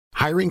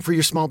Hiring for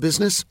your small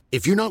business?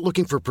 If you're not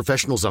looking for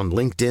professionals on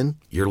LinkedIn,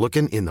 you're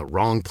looking in the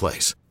wrong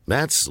place.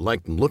 That's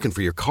like looking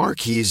for your car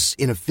keys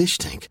in a fish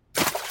tank.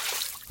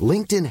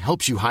 LinkedIn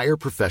helps you hire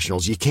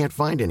professionals you can't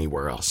find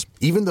anywhere else,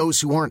 even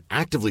those who aren't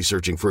actively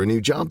searching for a new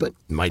job but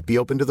might be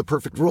open to the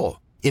perfect role.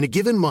 In a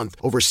given month,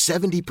 over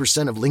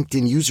 70% of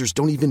LinkedIn users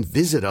don't even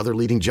visit other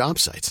leading job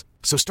sites.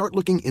 So start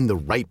looking in the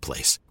right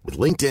place. With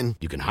LinkedIn,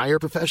 you can hire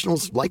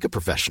professionals like a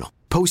professional.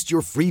 Post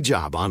your free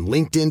job on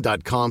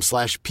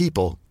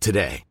linkedin.com/people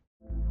today.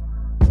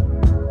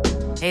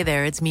 Hey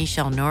there, it's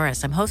Michelle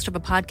Norris. I'm host of a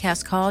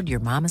podcast called Your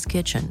Mama's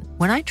Kitchen.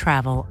 When I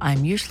travel,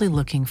 I'm usually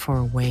looking for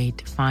a way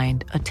to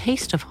find a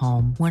taste of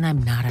home when I'm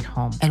not at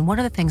home. And one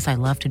of the things I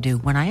love to do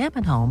when I am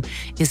at home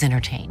is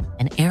entertain.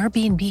 And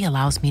Airbnb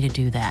allows me to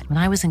do that. When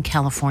I was in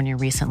California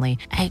recently,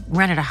 I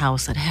rented a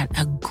house that had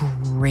a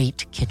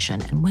great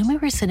kitchen. And when we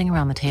were sitting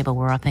around the table,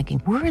 we're all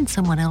thinking, we're in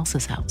someone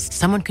else's house.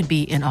 Someone could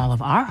be in all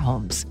of our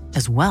homes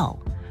as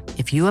well.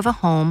 If you have a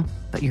home,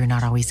 but you're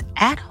not always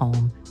at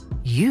home,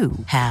 you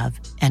have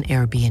an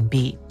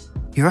Airbnb.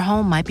 Your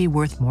home might be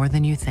worth more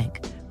than you think.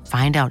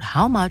 Find out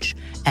how much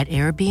at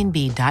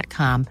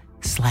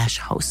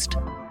airbnb.com/host.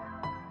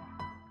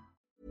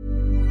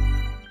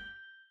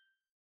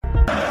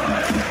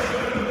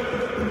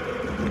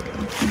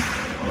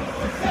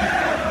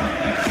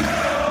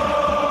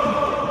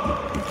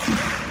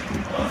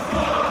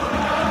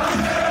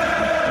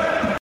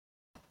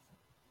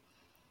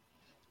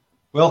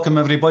 Welcome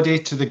everybody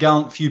to the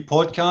Gallant Few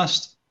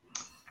podcast.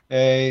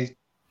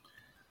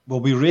 We'll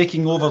be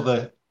raking over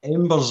the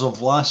embers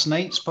of last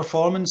night's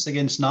performance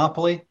against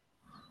Napoli.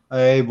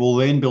 We'll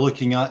then be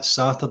looking at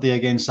Saturday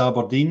against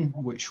Aberdeen,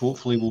 which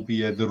hopefully will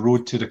be the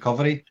road to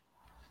recovery.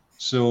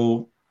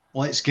 So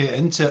let's get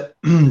into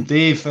it.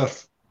 Dave, our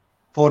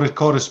forward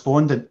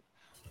correspondent,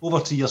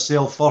 over to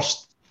yourself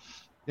first.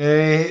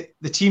 The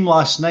team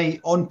last night,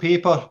 on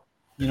paper,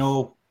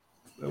 it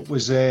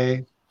was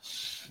the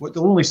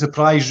only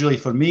surprise really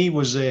for me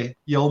was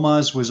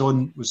Yilmaz was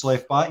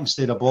left back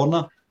instead of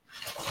Borna.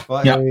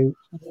 But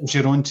what was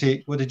your own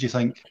take? What did you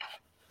think?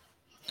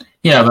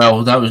 Yeah,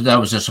 well, that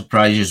was a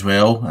surprise as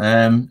well.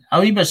 A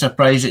wee bit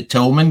surprised that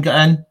Tillman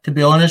got in, to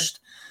be honest.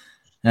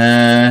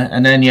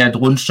 And then you had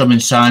Lundstrom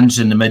and Sands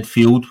in the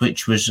midfield,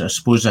 which was, I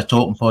suppose, a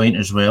talking point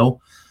as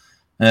well.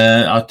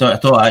 I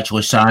thought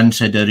actually Sands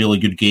had a really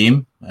good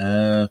game.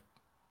 The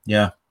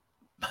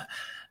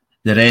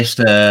rest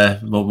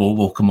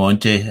we'll come on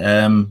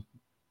to.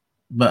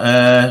 It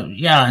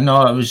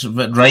was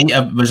right.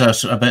 It was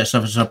a bit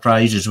of a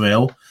surprise as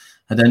well.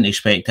 I didn't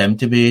expect him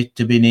to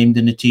be named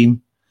in the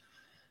team,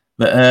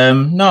 but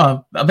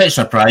a bit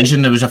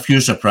surprising. There was a few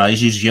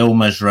surprises.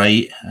 Yilmaz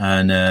right,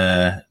 and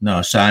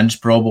Sands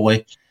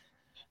probably.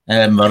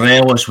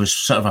 Morelos was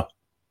sort of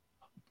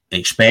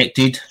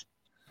expected,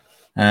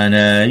 and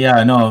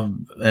our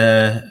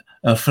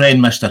friend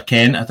Mr.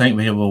 Kent. I think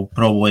we will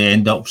probably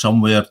end up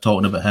somewhere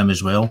talking about him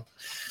as well.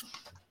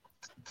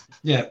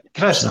 Yeah,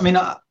 Chris. I mean.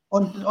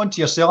 On to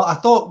yourself, I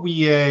thought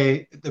we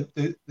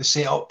the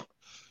setup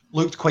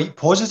looked quite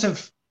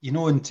positive,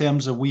 in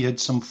terms of we had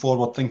some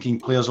forward-thinking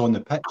players on the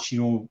pitch,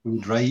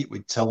 with Wright,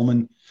 with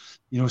Tillman,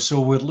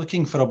 so we're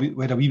looking for a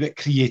wee bit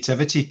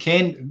creativity.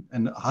 Ken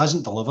and it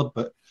hasn't delivered,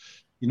 but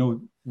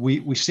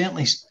we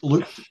certainly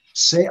looked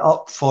set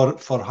up for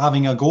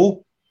having a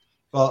go,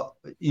 but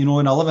in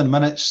 11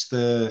 minutes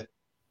the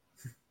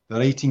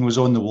writing was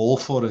on the wall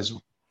for us.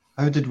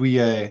 How did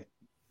we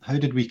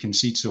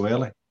concede so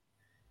early?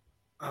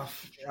 I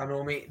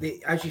know,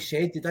 mate. As you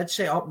said, they did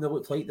set up and they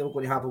looked like they were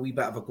going to have a wee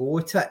bit of a go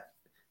at it.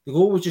 The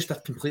goal was just a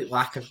complete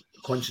lack of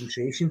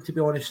concentration, to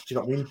be honest. Do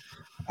you know what I mean?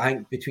 I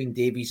think between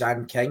Davies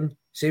and King.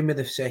 Same with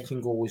the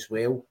second goal as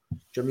well. Do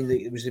you know what I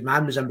mean? The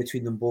man was in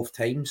between them both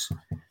times.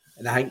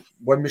 And I think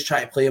one was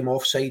trying to play him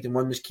offside and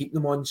one was keeping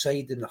them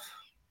onside. And do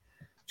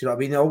you know what I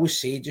mean? I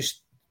always say,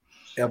 just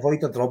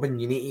avoid the drubbing.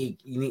 You need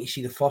to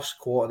see the first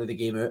quarter of the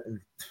game out, and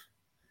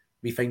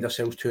we find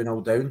ourselves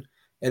 2-0 down.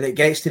 And it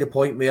gets to the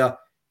point where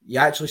you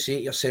actually say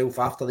to yourself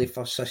after the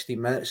first 16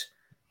 minutes,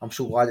 I'm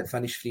so glad it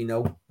finished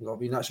 3-0. I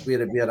mean, that's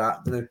where we're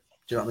at now. Do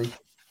you know what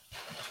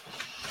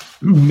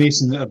I mean?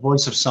 Mason, a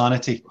voice of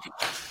sanity.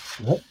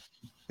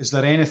 Is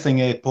there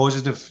anything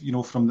positive,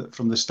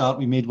 from the start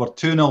we made? We're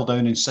 2-0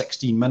 down in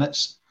 16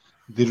 minutes.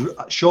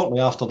 Shortly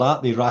after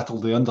that, they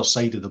rattled the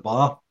underside of the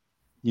bar.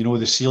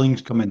 The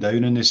ceiling's coming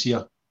down in this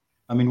year.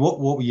 I mean, what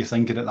were you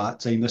thinking at that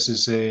time? This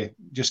is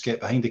just get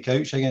behind the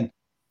couch again.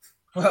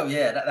 Well,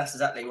 yeah, that's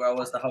exactly where I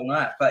was the whole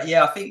night. But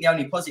yeah, I think the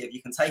only positive you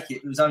can take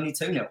it was only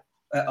 2-0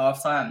 at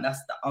half time.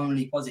 That's the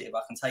only positive I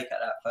can take at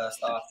that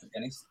first half, to be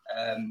honest.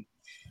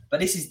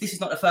 But this is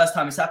not the first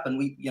time it's happened.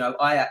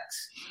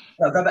 Ajax.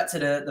 Go back to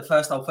the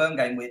first Old Firm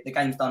game. The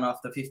game's done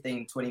after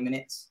 15, 20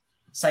 minutes.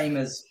 Same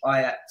as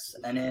Ajax,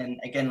 and then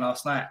again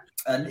last night.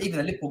 Even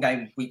the Liverpool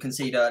game we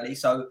conceded early.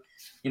 So,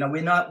 we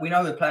know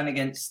we're playing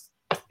against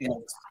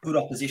good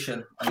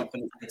opposition. I'm not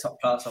going to say top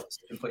class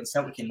opposition, putting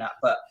Celtic in that,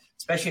 but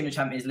especially in the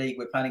Champions League,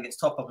 we're playing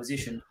against top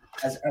opposition.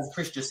 As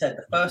Chris just said,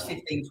 the first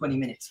 15, 20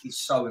 minutes is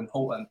so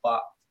important,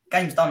 but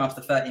game's done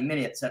after 30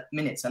 minutes,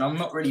 and I'm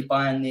not really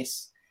buying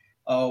this.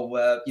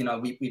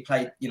 We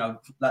played,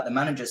 like the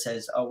manager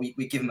says,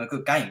 we give them a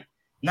good game.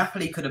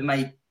 Napoli could have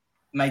made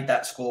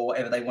that score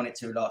whatever they wanted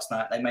to last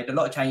night. They made a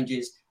lot of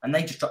changes and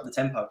they just dropped the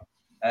tempo.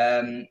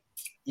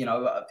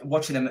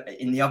 Watching them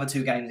in the other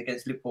two games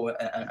against Liverpool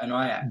and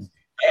Ajax,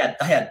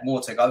 they had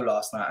more to go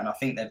last night, and I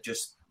think they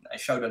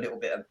showed a little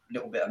bit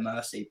of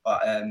mercy.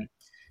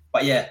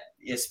 But yeah,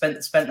 spent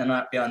the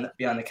night behind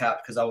the couch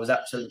because I was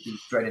absolutely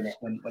dreading it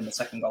when the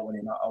second goal went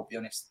in. I'll be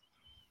honest.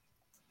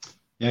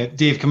 Yeah,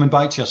 Dave, coming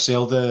back to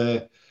yourself,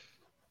 the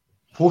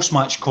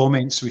post-match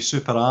comments with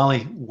Super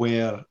Ali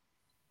were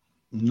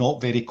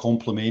not very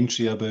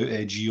complimentary about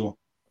Gio.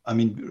 I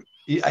mean,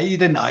 he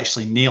didn't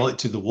actually nail it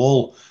to the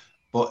wall,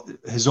 but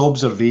his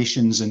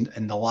observations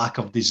and the lack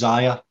of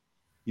desire,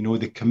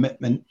 the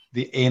commitment,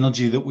 the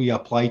energy that we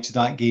applied to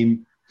that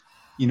game,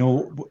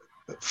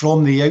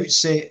 from the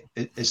outset,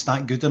 is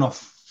that good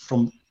enough?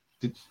 From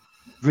the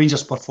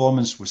Rangers'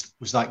 performance,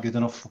 was that good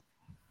enough?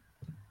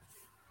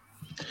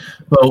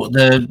 Well,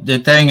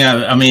 the thing,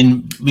 I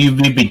mean, we've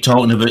been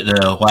talking about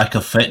the lack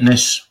of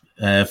fitness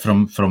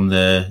from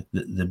the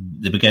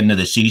beginning of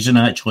the season,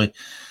 actually.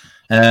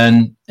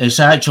 And it's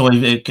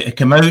actually, it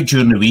came out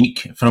during the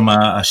week from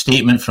a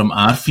statement from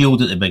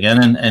Arfield at the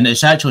beginning, and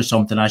it's actually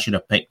something I should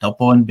have picked up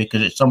on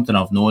because it's something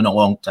I've known a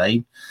long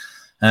time.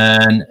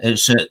 And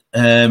it's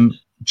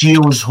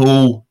Gio's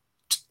whole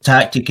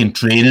tactic and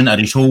training, or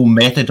his whole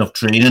method of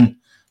training,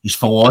 his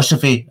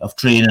philosophy of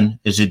training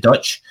is the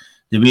Dutch.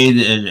 The way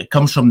that it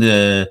comes from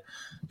the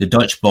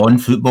Dutch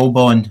football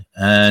bond,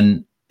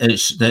 and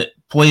it's that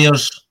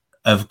players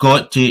have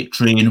got to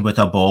train with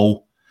a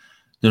ball.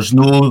 There's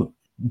no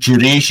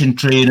duration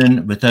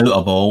training without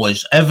a ball.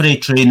 It's every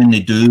training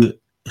they do,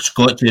 it's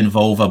got to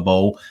involve a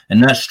ball,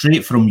 and that's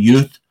straight from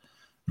youth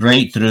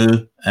right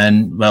through.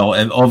 And well,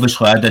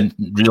 obviously I didn't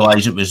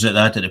realise it was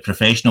at the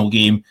professional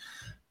game.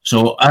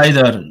 So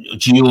either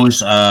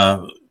Gio's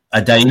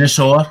a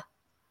dinosaur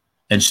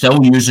and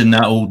still using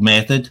that old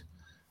method,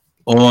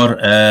 or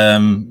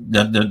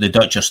the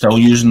Dutch are still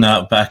using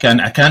that. But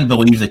I can't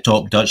believe the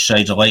top Dutch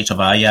sides, the likes of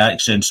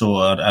Ajax and so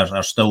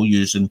are still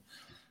using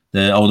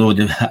although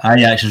the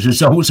Ajax's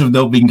results have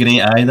not been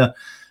great either.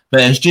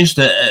 But it's just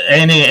that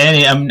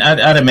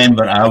I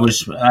remember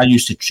I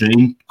used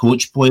to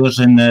coach players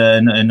in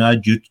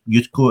a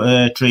youth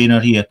trainer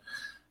here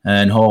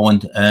in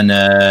Holland, and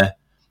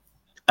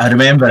I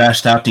remember I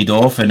started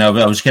off and I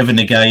was giving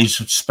the guys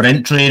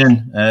sprint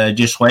training,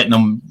 just letting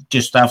them,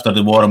 just after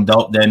they warmed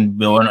up, then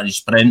we went on the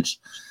sprints.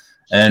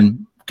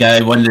 And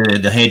one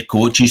of the head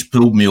coaches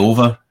pulled me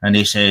over and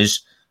he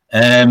says,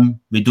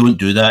 we don't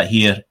do that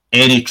here.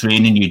 Any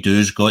training you do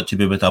has got to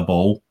be with a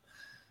ball.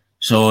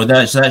 So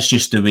that's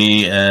just the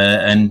way.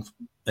 And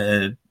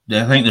I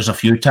think there's a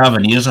few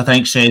Taverniers, I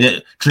think, said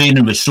it.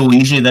 Training was so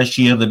easy this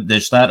year. The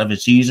start of the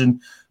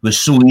season was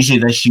so easy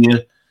this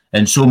year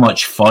and so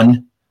much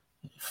fun.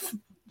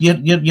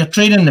 Your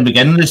training in the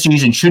beginning of the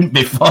season shouldn't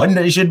be fun.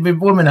 It should be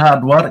blooming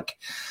hard work.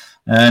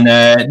 And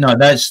no,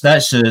 that's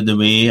the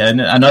way.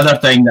 And another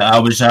thing that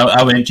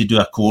I went to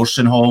do a course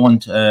in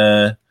Holland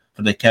for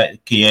the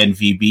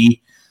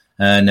KNVB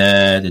and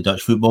the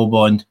Dutch Football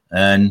Bond,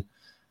 and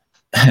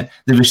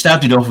we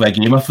started off with a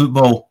game of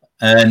football,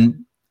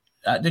 and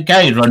the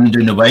guy running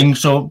down the wing,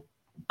 so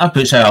I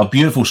puts out a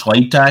beautiful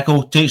slide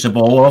tackle, takes the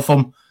ball off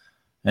him,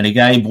 and the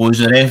guy blows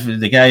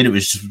the guy that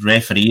was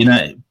refereeing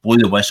it blew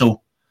the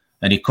whistle.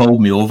 And he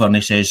called me over and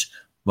he says,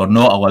 "We're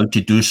not allowed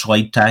to do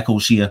slide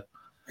tackles here."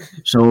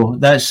 So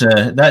that's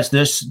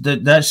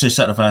the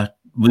sort of a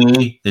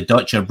way the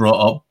Dutch are brought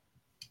up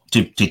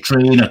to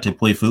train or to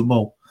play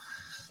football.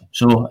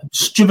 So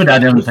stupid, I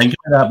didn't think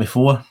of that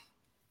before.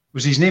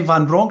 Was his name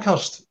Van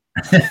Bronckhorst?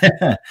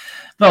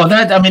 Well,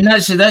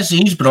 that's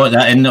he's brought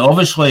that in.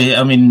 Obviously,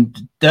 I mean,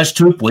 there's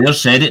two players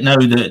said it now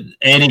that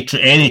any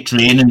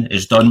training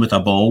is done with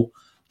a ball.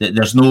 That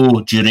there's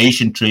no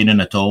duration training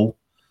at all.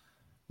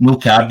 No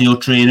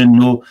cardio training,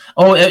 no.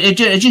 Oh, it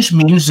just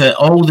means that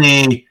all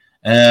the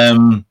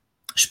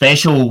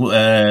special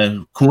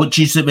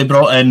coaches that we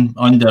brought in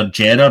under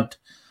Gerrard,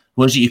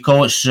 what is it you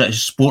call it,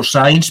 sports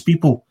science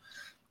people,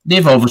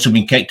 they've obviously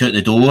been kicked out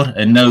the door,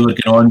 and now we're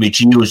going on with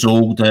Gio's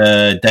old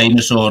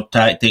dinosaur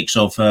tactics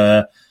of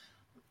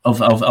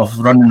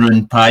running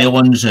around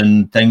pylons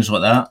and things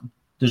like that.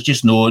 There's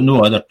just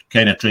no other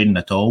kind of training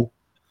at all.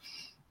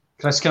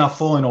 Chris, kind of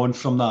following on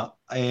from that,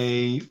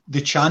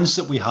 the chance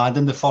that we had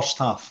in the first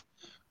half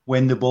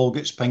when the ball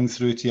gets pinged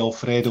through to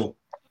Alfredo,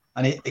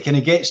 and it kind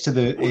of gets to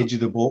the edge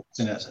of the box,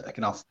 and it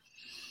kind of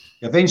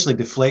eventually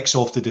deflects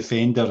off the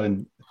defender,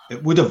 and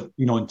it would have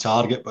been on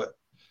target, but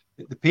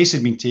the pace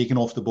had been taken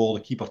off the ball.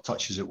 The keeper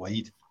touches it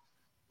wide.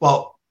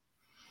 Well,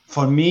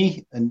 for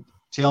me, and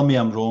tell me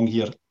I'm wrong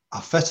here,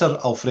 a fitter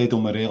Alfredo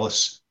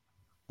Morelos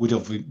would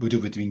have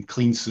been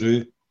clean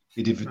through.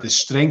 He'd have the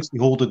strength to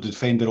hold the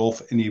defender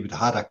off, and he would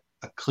have had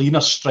a cleaner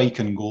strike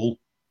and goal.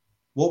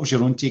 What was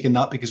your own take on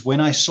that? Because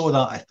when I saw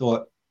that, I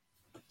thought,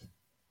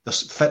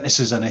 this fitness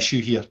is an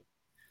issue here.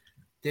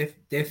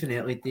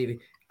 Definitely, Davey.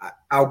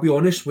 I'll be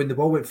honest, when the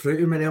ball went through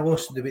to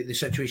Morelos, the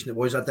situation it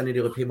was, I didn't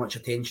really pay much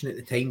attention at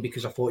the time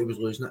because I thought he was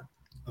losing it.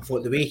 I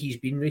thought the way he's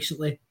been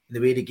recently, the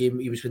way the game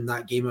he was in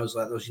that game, I was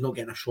like, he's not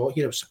getting a shot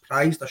here. I was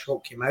surprised a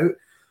shot came out,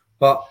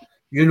 but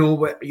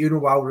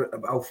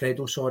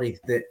Alfredo,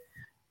 that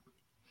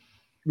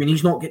when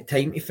he's not got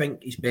time to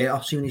think, he's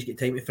better. See, when he's got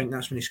time to think,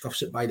 that's when he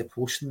scuffs it by the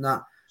post and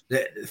that.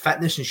 The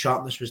fitness and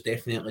sharpness was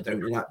definitely down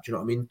to that. Do you know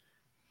what I mean?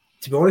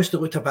 To be honest, it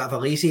looked a bit of a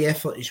lazy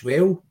effort as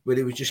well, where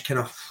he was just kind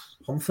of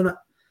humping it.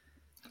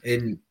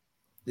 And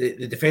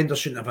the defender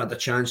shouldn't have had a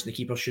chance, and the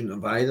keeper shouldn't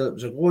have either. It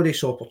was a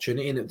glorious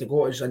opportunity, and if they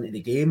got us into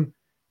the game,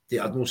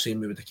 I'd no saying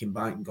we would have come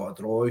back and got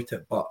a draw out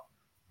it. But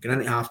going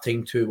into half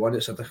time 2-1,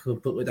 it's a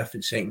completely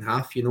different second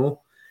half, you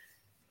know.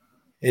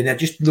 And I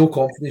just no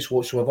confidence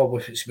whatsoever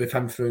with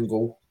him through and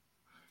goal.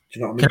 Do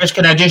you know what I mean? Chris,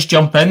 can I just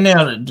jump in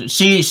there?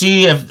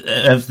 See if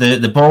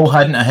the ball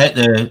hadn't hit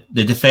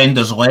the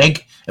defender's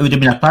leg, it would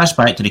have been a pass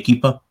back to the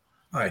keeper.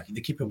 Aye,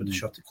 the keeper would have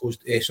shot it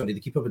closed. The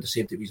keeper would have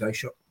saved it with his eye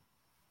shot.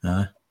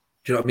 Aye.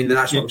 Do you know what I mean?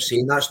 That's what I'm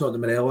saying. That's not the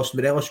Morelos.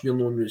 Morelos, we're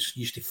known was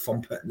used to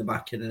thump it in the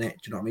back of the net.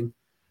 Do you know what I mean?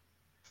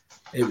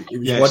 It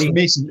was worrying.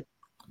 Mason.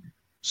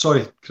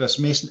 Sorry, Chris.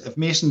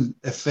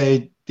 If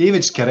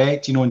David's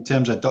correct, you know, in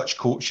terms of Dutch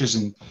coaches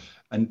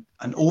and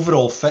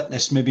overall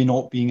fitness maybe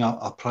not being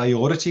a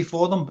priority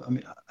for them. I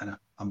mean, and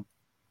I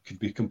could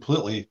be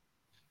completely,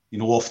 you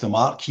know, off the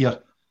mark here.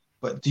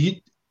 But do you,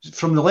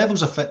 from the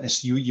levels of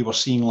fitness you were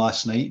seeing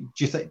last night,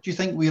 do you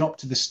think we're up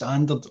to the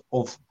standard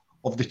of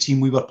the team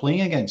we were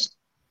playing against?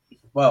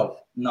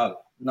 Well, no,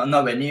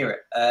 nowhere near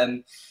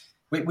it.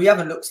 We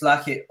haven't looked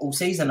like it all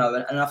season,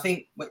 though, and I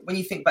think when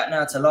you think back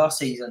now to last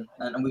season,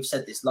 and we've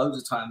said this loads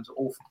of times,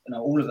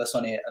 all of us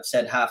on here have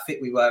said how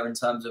fit we were in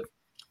terms of,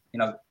 you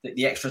know,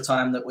 the extra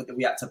time that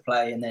we had to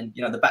play, and then,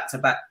 you know, the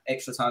back-to-back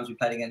extra times we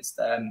played against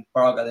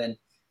Braga,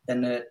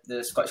 then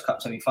the Scottish Cup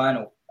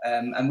semi-final,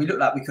 and we looked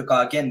like we could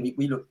go again.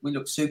 We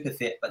looked super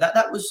fit, but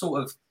that was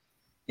sort of,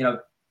 you know,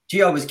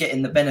 Gio was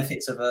getting the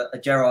benefits of a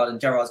Gerrard and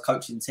Gerrard's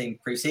coaching team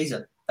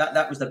pre-season.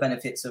 That was the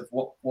benefits of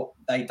what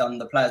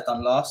the players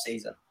done last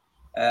season.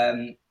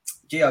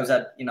 Gio's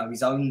had, you know,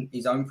 his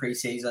own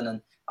pre-season,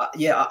 and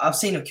I've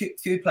seen a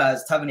few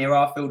players, Tavernier,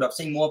 Arfield. I've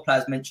seen more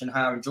players mention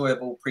how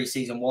enjoyable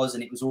pre-season was,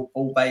 and it was all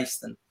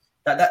ball-based, and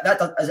that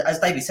as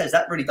David says,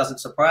 that really doesn't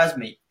surprise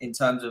me in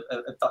terms of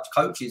Dutch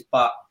coaches,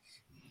 but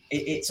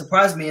it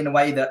surprised me in a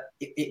way that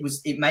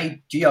it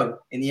made Gio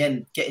in the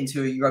end get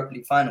into a Europa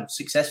League final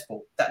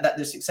successful. That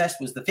the success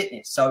was the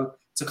fitness. So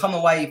to come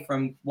away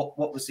from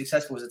what was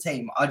successful as a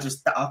team, I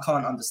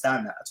can't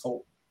understand that at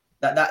all.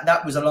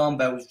 That was alarm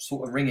bells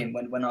sort of ringing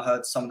when I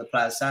heard some of the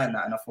players saying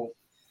that, and I thought,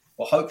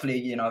 well, hopefully,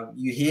 you know,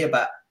 you hear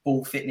about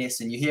ball fitness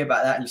and you hear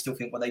about that, and you still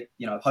think, well, they,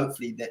 you know,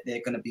 hopefully that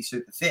they're going to be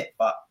super fit.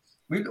 But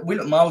we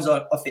look miles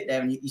off it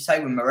there, and you say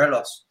with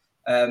Morelos,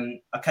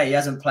 okay, he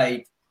hasn't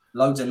played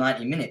loads of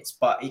 90 minutes,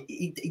 but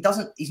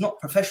he's not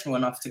professional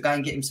enough to go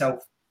and get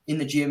himself in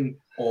the gym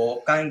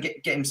or go and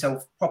get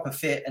himself proper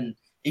fit, and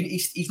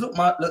he's looked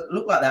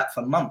like that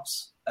for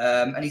months.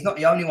 And he's not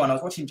the only one. I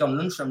was watching John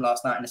Lundstrom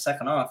last night in the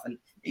second half, and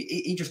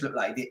he just looked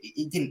like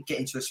he didn't get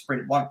into a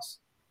sprint once.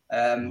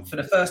 For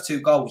the first two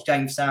goals,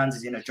 James Sands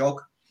is in a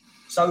jog.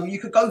 So you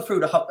could go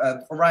through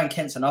Ryan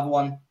Kent's another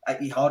one.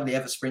 He hardly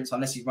ever sprints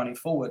unless he's running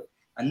forward.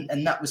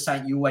 And that was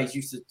something you always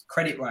used to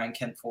credit Ryan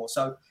Kent for.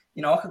 So,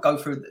 you know, I could go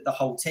through the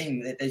whole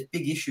team. There's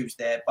big issues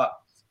there. But,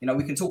 you know,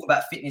 we can talk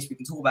about fitness. We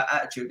can talk about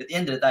attitude. At the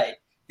end of the day,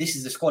 this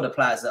is a squad of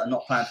players that are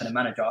not playing for the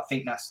manager. I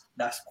think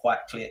that's quite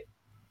clear.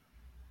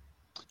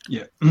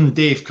 Yeah.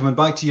 Dave, coming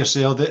back to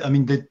yourself, I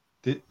mean,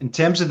 in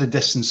terms of the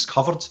distance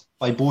covered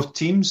by both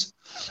teams,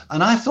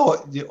 and I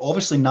thought,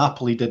 obviously,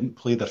 Napoli didn't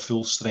play their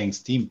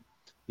full-strength team.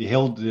 They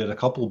held a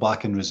couple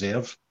back in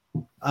reserve.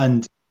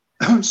 And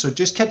so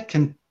just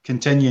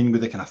continuing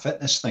with the kind of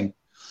fitness thing,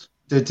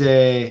 did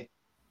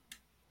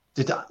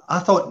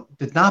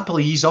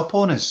Napoli ease up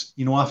on us,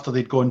 you know, after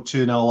they'd gone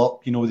 2-0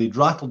 up, you know, they'd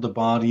rattled the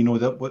bar, you know,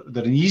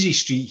 they're an easy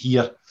street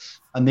here.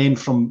 And then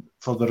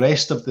for the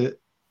rest of the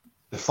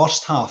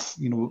first half,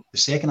 you know, the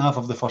second half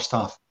of the first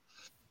half,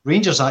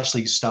 Rangers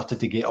actually started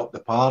to get up the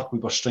park. We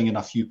were stringing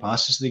a few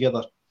passes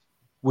together.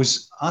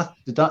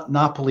 Did that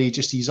Napoli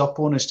just ease up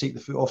on us, take the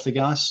foot off the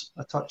gas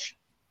a touch?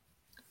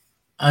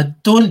 I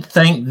don't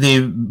think they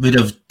would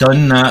have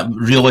done that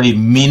really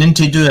meaning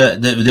to do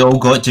it. They all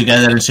got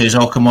together and says,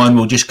 oh, come on,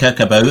 we'll just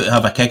have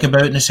a kick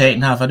about in the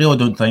second half. I really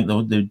don't think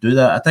they'd do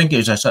that. I think it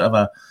was a sort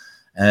of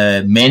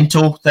a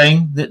mental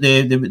thing that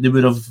they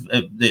would have,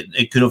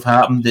 it could have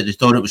happened, that they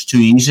thought it was too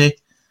easy.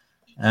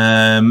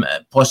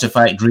 Plus the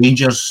fact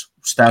Rangers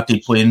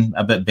started playing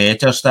a bit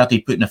better,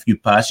 started putting a few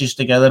passes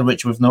together,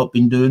 which we've not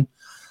been doing.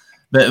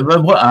 But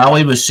what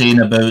Ali was saying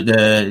about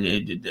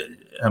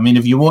I mean,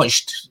 if you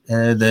watched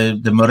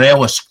the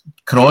Morelos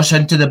cross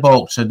into the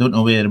box, I don't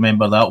know whether you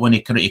remember that when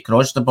he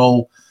crossed the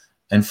ball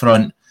in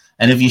front.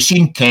 And if you've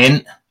seen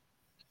Kent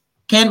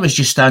was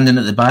just standing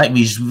at the back.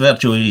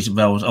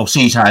 I'll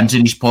see his hands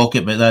in his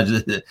pocket, but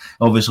that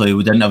obviously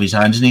we didn't have his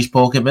hands in his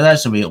pocket, but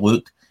that's the way it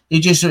looked. He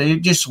just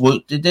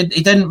looked.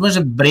 He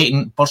wasn't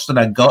bursting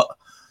a gut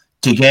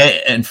to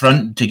get in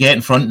front of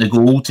the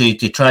goal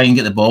to try and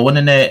get the ball in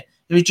the net.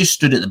 He just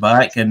stood at the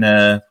back, and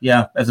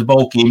if the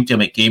ball came to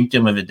him, it came to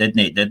him. If it didn't,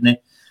 it didn't.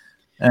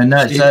 And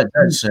that's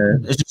it's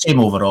the same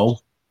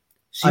overall.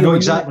 I know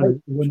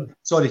exactly.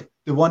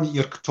 The one that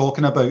you're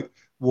talking about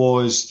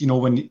was,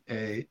 when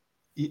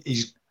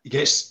he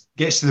gets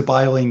to the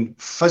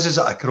byline, fizzes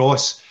it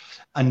across,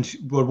 and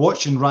we're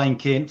watching Ryan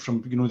Kent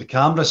from the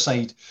camera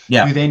side,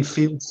 who then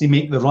failed to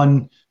make the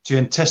run to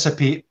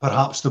anticipate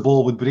perhaps the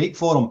ball would break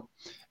for him.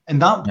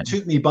 And that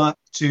took me back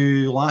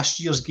to last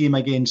year's game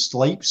against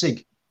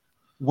Leipzig,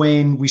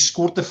 when we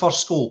scored the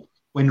first goal,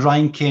 when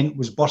Ryan Kent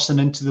was bursting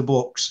into the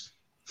box,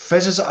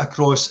 fizzes it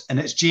across, and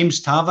it's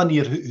James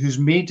Tavernier who's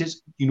made it,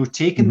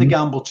 taken the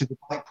gamble to the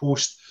back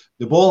post.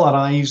 The ball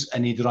arrives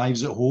and he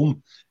drives it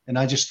home. And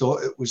I just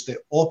thought it was the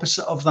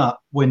opposite of that,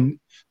 when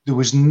there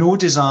was no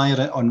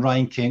desire on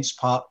Ryan Kent's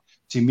part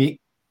to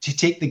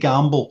take the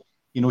gamble,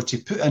 to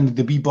put in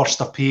the wee burst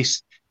of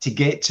pace to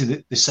get to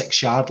the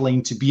 6-yard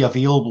line, to be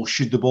available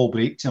should the ball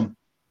break to him.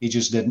 He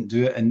just didn't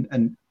do it.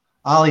 And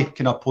Ali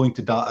kind of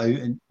pointed that out,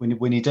 and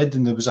when he did,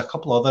 and there was a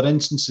couple of other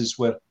instances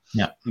where,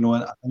 I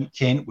think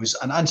Kent was,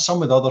 and some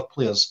with other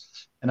players,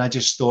 and I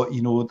just thought,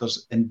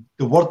 and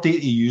the word that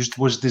he used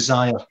was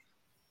desire,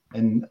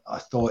 and I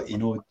thought,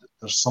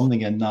 there's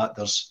something in that.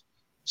 There's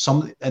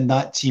some in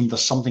that team.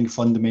 There's something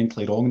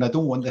fundamentally wrong, and I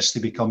don't want this to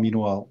become,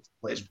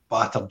 let's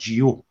batter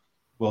Gio.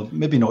 Well,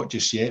 maybe not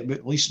just yet, but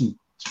at least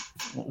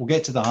we'll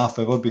get to the half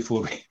hour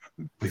before we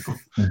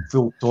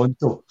full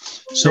Tonto.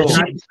 So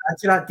add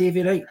to that,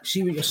 Davey, right?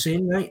 See what you're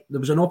saying, right? There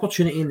was an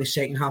opportunity in the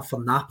second half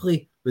for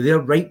Napoli where their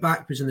right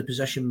back was in the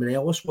position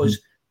Morelos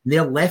was, and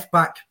their left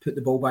back put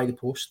the ball by the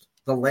post.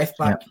 Their left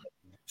back.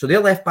 So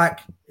their left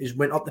back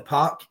went up the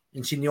park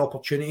and seen the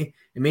opportunity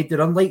and made the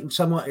run, like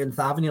somewhat in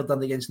Tavernier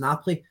done against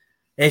Napoli.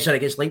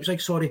 Against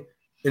Leipzig, sorry.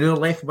 And their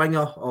left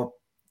winger, or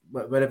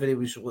wherever he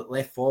was,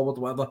 left forward,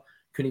 whatever,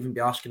 couldn't even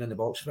be asking in the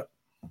box for it.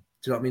 Do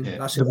you know what I mean?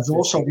 Yeah. There was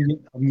also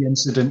a wee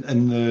incident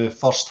in the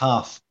first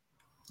half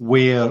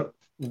where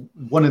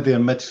one of their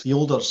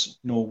midfielders,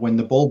 when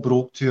the ball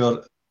broke to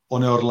her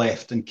on our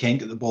left and Kent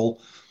got the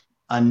ball,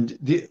 and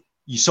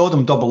you saw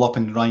them double up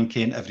in Ryan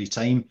Kent every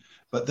time.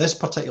 But this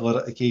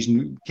particular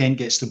occasion, Kent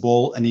gets the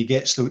ball and he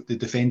gets the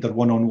defender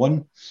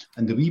one-on-one,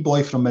 and the wee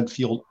boy from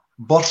midfield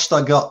burst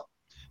a gut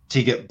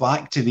to get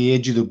back to the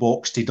edge of the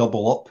box to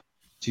double up.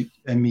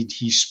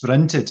 He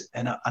sprinted,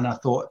 and I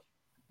thought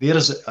there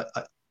is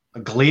a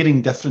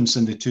glaring difference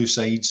in the two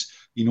sides.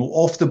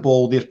 Off the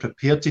ball, they're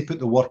prepared to put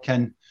the work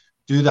in,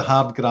 do the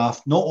hard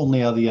graft. Not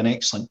only are they an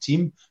excellent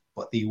team,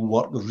 but they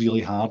work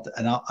really hard,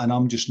 and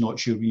I'm just not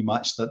sure we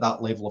matched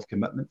that level of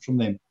commitment from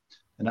them.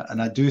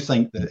 And I do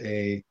think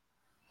that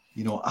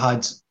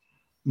had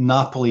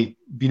Napoli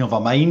been of a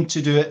mind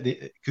to do it,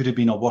 it could have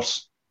been a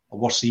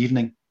worse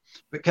evening.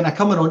 But kind of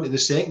coming on to the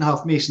second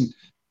half, Mason,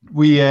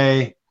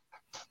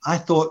 I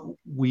thought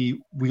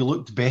we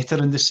looked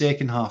better in the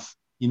second half.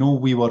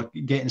 We were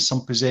getting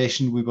some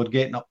possession, we were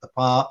getting up the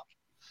park.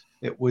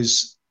 It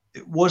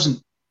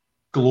wasn't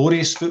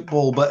glorious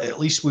football, but at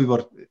least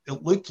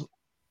it looked,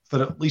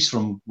 for at least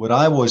from where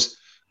I was,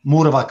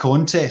 more of a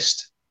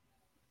contest.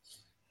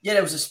 Yeah,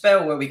 there was a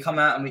spell where we come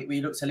out and we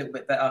looked a little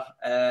bit better.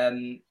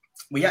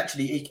 We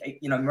actually,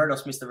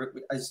 Morelos missed,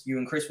 as you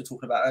and Chris were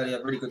talking about earlier,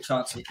 a really good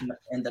chance at the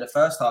end of the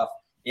first half.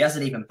 He has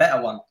an even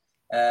better one.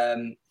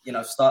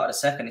 Start of the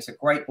second. It's a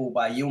great ball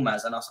by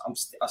Yilmaz, and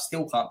I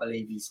still can't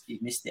believe he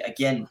missed it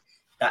again.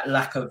 That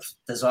lack of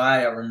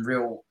desire and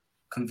real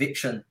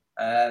conviction.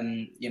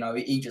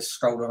 He just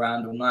strolled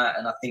around all night,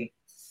 and I think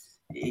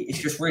it's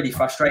just really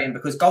frustrating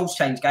because goals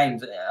change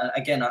games.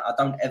 Again, I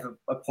don't ever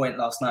point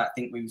last night. I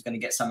think we was going to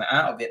get something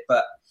out of it,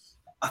 but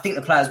I think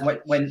the players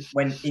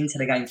went into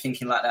the game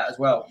thinking like that as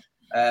well.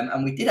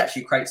 And we did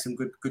actually create some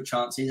good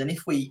chances. And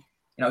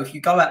if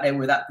you go out there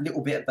with that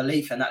little bit of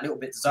belief and that little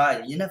bit of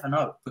desire, you never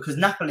know. Because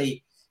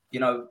Napoli,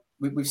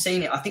 we've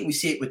seen it. I think we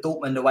see it with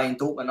Dortmund away in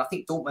Dortmund. I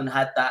think Dortmund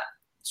had that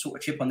sort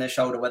of chip on their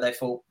shoulder where they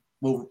thought,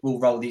 we'll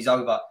roll these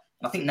over.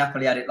 And I think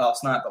Napoli had it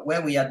last night. But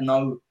where we had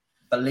no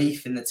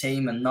belief in the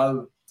team and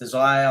no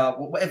desire,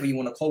 whatever you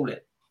want to call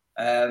it,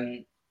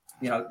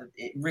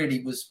 it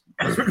really was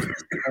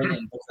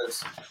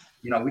because,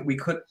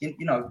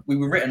 we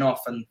were written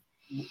off and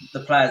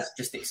the players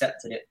just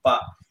accepted it.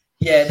 But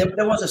yeah,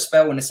 there was a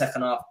spell in the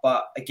second half,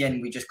 but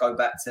again, we just go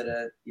back to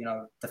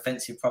the,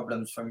 defensive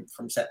problems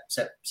from set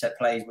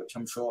plays, which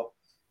I'm sure,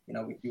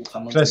 we'll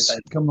come on Chris,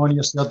 to. come on,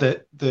 you said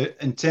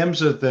that in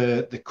terms of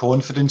the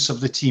confidence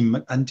of the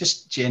team and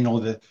just general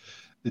the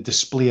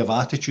display of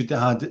attitude they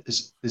had,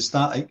 is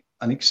that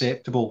an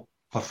acceptable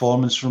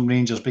performance from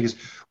Rangers? Because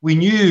we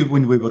knew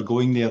when we were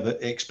going there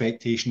that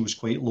expectation was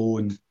quite low,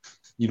 and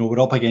we're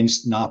up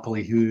against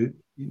Napoli, who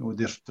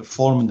their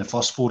form in the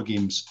first 4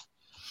 games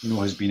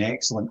has been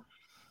excellent.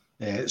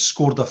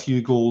 Scored a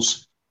few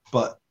goals,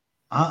 but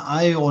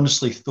I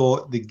honestly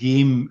thought the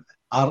game,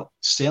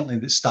 certainly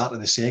at the start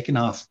of the second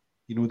half,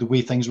 the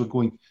way things were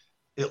going,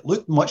 it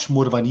looked much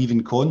more of an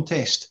even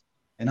contest.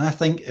 And I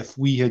think if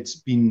we had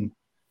been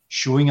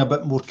showing a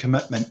bit more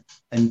commitment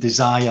and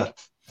desire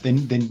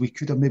then we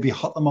could have maybe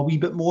hurt them a wee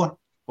bit more,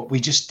 but we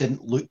just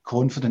didn't look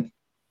confident.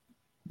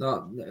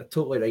 No,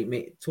 totally right,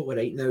 mate. Totally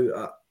right.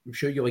 Now, I'm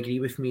sure you'll agree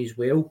with me as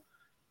well.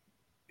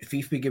 If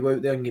we go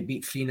out there and get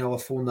beat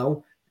 3-0 or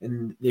 4-0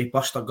 and they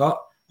bust a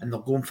gut and they're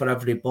going for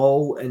every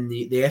ball and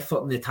the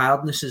effort and the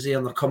tiredness is there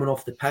and they're coming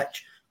off the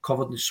pitch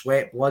covered in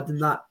sweat, blood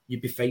and that,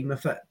 you'd be fine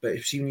with it. But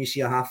if when you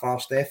see a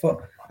half-arsed effort,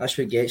 that's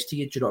what gets to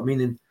you, do you know what I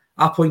mean? And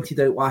I pointed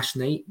out last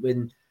night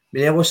when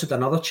Morelos had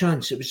another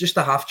chance, it was just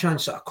a half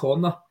chance at a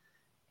corner.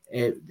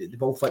 The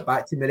ball flipped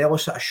back to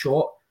Morelos at a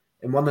shot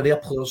and one of their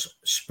players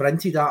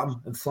sprinted at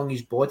him and flung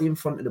his body in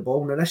front of the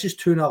ball. Now this is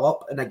 2-0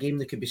 up in a game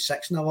that could be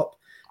 6-0 up,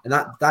 and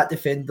that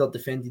defender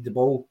defended the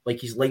ball like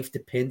his life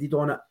depended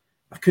on it.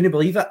 I couldn't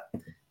believe it. Do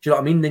you know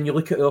what I mean? Then you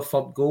look at our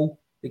third goal,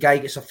 the guy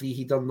gets a free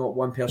header, not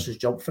one person's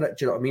jump for it.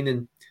 Do you know what I mean?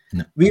 And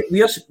no.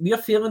 we are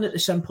failing at the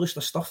simplest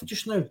of stuff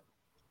just now. Do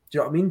you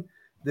know what I mean?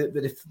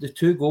 The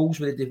two goals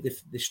with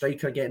the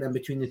striker getting in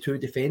between the two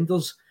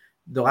defenders,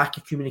 the lack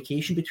of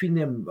communication between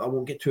them. I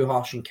won't get too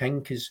harsh on King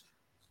because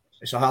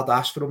it's a hard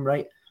ask for him,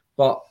 right?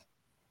 But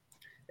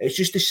it's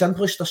just the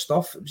simplest of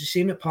stuff. It was the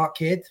same at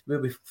Parkhead, where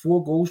with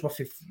 4 goals worth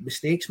of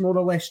mistakes, more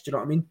or less. Do you know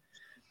what I mean?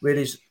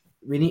 Whereas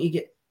we need to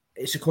get,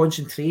 it's a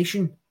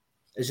concentration.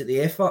 Is it the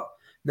effort?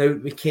 Now,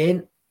 we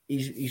can,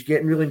 he's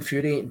getting really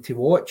infuriating to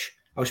watch.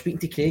 I was speaking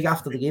to Craig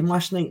after the game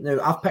last night. Now,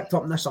 I've picked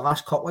up on this the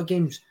last couple of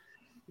games.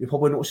 You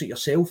probably notice it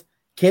yourself.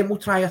 Kent will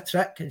try a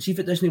trick and see if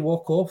it doesn't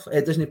walk off,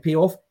 it doesn't pay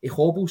off. He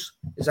hobbles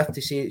as if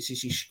to say it's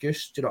his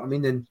excuse. Do you know what I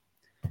mean? And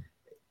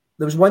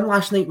there was one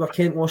last night where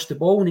Kent lost the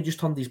ball and he just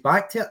turned his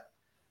back to it.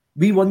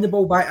 We won the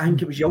ball back. I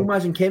think it was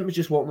Yilmaz and Kent was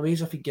just walking away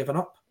as if he'd given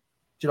up.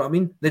 Do you know what I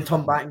mean? Then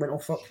turned back and went, oh,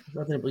 fuck.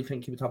 I didn't really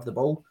think he would have the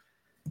ball.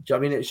 Do you know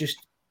what I mean?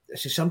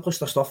 It's the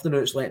simplest of stuff now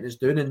it's letting us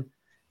down. And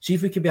see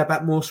if we could be a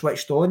bit more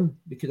switched on.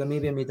 We could have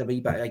maybe made a wee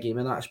bit of a game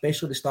in that,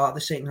 especially the start of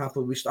the second half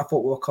where I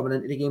thought we were coming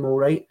into the game all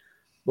right.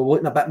 We're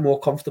looking a bit more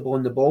comfortable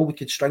on the ball. We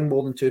could string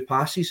more than 2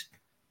 passes.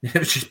 It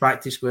was just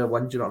back to square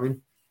one. Do you know what I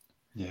mean?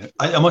 Yeah,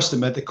 I must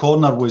admit the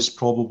corner was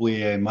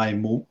probably my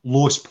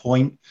lowest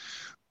point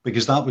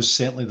because that was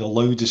certainly the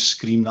loudest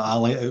scream that I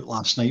let out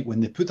last night when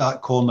they put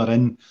that corner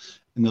in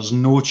and there's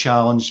no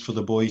challenge for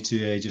the boy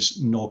to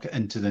just knock it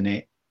into the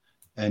net.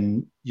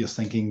 And you're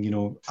thinking, you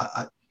know,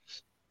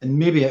 and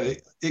maybe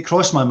it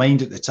crossed my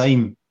mind at the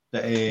time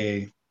that,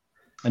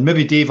 and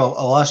maybe Dave,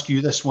 I'll ask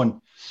you this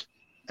one,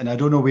 and I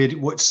don't know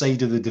what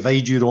side of the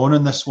divide you're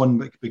on this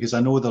one because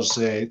I know there's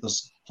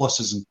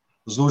pluses and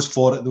there's those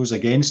for it, those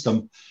against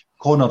them.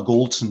 Connor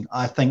Goldson,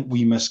 I think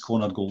we missed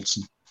Connor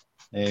Goldson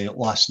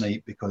last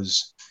night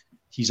because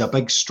he's a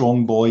big,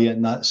 strong boy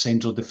in that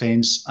central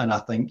defence, and I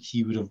think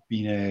he would have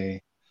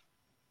been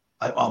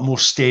a more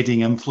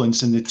steadying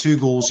influence in the 2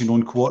 goals,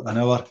 in quarter an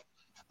hour.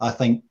 I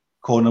think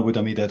Connor would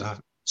have made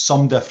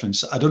some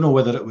difference. I don't know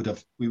whether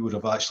we would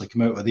have actually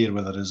come out of there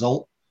with a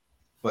result,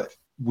 but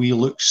we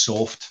look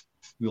soft.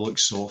 We look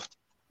soft.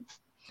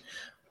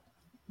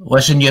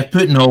 Listen, you're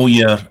putting all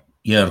your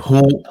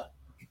hope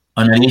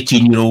on an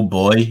 18-year-old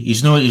boy.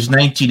 He's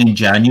 19 in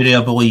January,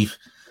 I believe,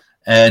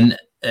 and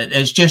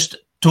it's just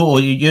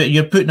totally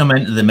you're putting him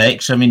into the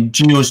mix. I mean,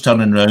 Gio's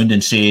turning around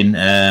and saying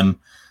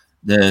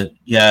the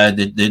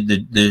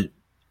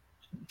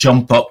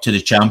jump up to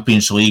the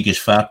Champions League is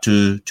far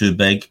too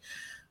big.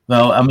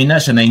 Well, I mean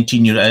that's an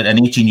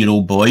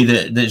 18-year-old boy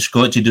that's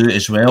got to do it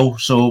as well.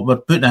 So we're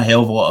putting a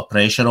hell of a lot of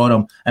pressure on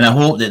him, and I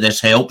hope that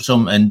this helps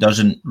him and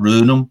doesn't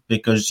ruin him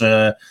because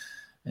I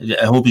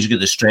hope he's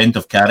got the strength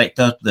of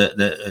character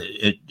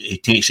that he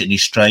takes it in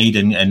his stride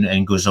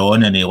and goes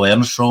on and he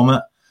learns from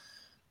it.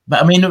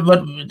 But I mean,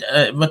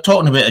 we're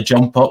talking about a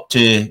jump up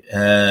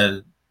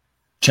to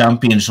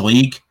Champions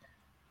League.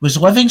 Was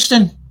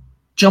Livingston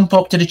jump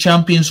up to the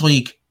Champions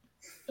League?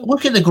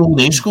 Look at the goal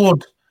they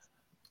scored.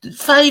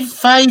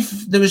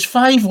 There was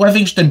 5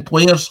 Livingston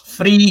players,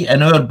 3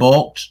 in our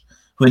box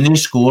when they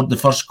scored the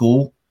first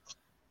goal.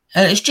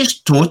 And it's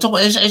just total.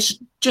 It's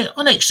just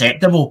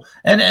unacceptable.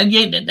 And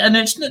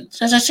it's not,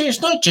 as I say, it's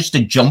not just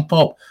a jump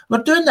up.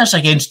 We're doing this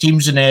against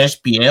teams in the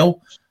SPL.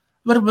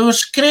 We're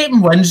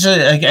scraping wins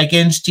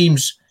against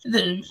teams.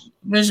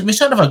 We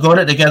sort of got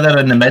it together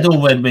in the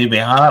middle when we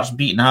Hearts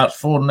beating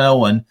Hearts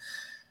 4-0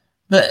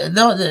 But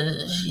no,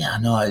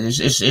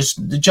 it's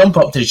the jump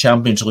up to the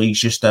Champions League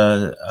is just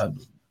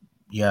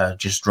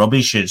just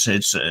rubbish.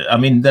 It's. I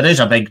mean, there is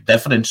a big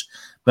difference,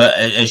 but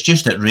it's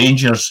just that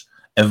Rangers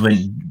have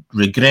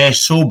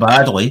regressed so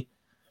badly,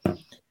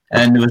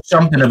 and there was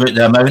something about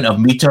the amount of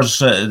meters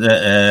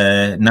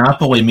that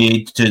Napoli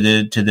made to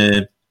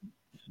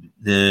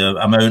the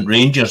amount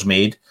Rangers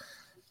made.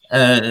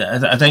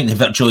 I think they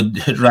virtually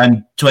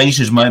ran twice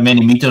as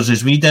many meters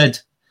as we did.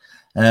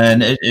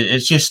 And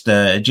it's just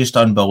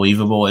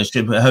unbelievable. It's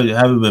just how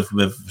we've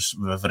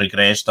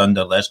regressed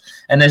under this.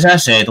 And as I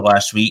said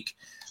last week,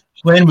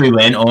 when we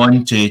went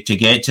on to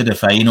get to the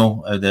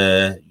final of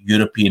the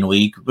European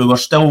League, we were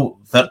still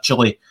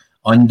virtually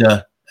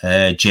under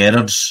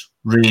Gerrard's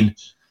reign.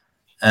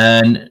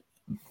 And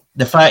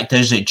the fact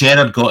is that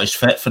Gerrard got us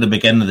fit for the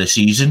beginning of the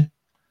season.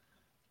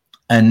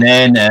 And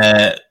then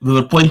we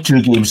were playing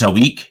 2 games a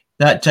week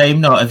that time.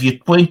 Now, if you're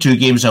playing 2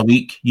 games a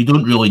week, you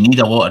don't really need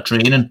a lot of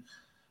training.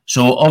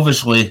 So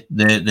obviously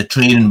the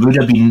training would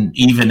have been,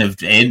 even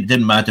if it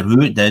didn't matter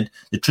who it did,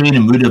 the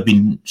training would have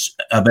been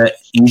a bit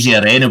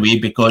easier anyway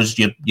because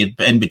you're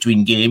in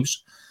between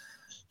games.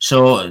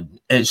 So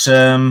it's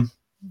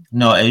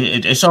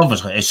it's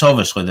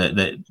obviously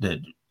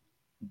that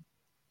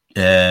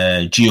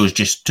Gio's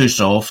just too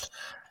soft.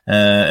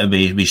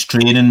 He's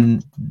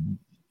training,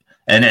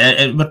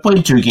 and we're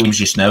playing 2 games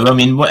just now. I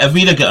mean, if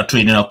we'd have got our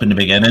training up in the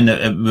beginning,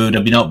 it would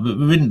have been up. We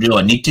wouldn't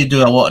really need to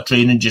do a lot of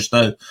training just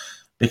now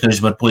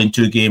because we're playing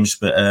 2 games.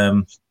 But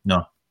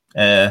no,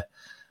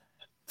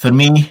 for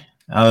me,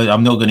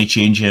 I'm not going to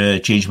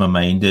change my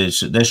mind.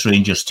 This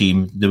Rangers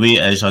team, the way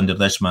it is under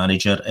this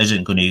manager,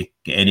 isn't going to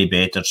get any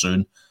better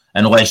soon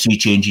unless he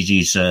changes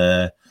his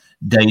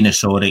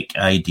dinosauric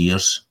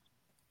ideas.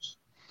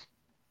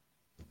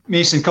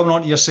 Mason, coming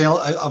on to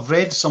yourself, I've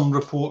read some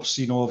reports,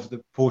 of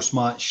the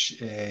post-match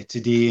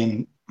today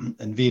and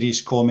various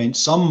comments.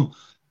 Some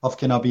have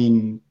kind of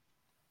been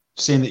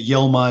saying that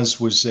Yilmaz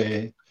was,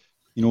 a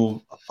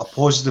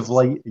positive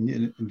light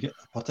in a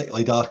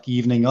particularly dark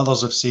evening.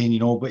 Others have saying,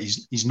 but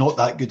he's not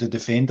that good a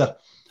defender.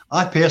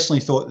 I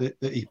personally thought that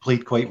he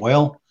played quite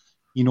well.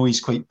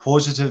 He's quite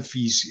positive.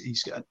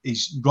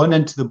 He's run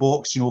into the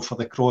box, for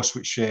the cross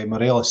which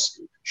Morelos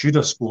should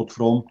have scored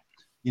from.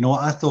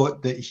 I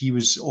thought that he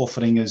was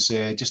offering us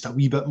just a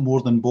wee bit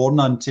more than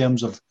Borna in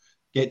terms of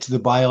get to the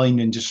byline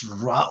and just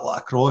rattle it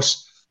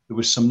across. There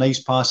was some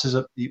nice passes.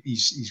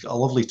 He's got a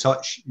lovely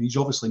touch. He's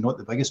obviously not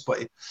the biggest,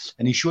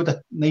 and he showed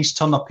a nice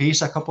turn of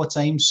pace a couple of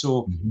times.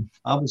 So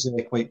I was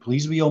quite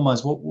pleased with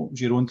Yilmaz. What was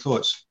your own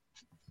thoughts?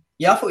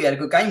 Yeah, I thought he had a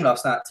good game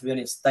last night, to be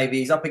honest. Davey,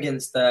 he's up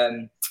against, I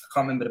can't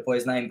remember the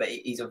boy's name, but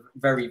he's a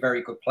very,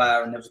 very good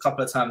player. And there was a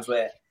couple of times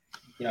where,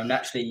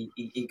 naturally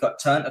he got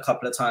turned a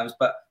couple of times.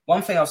 But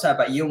one thing I'll say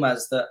about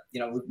Yilmaz that,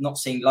 we've not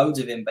seen loads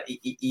of him, but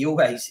he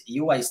always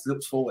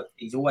looks forward.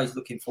 He's always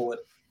looking forward.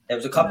 There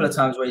was a couple of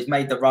times where he's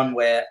made the run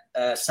where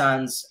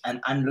Sands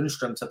and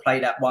Lundstrom to play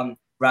that one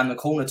round the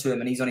corner to him,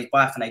 and he's on his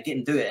back, and they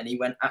didn't do it, and he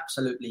went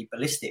absolutely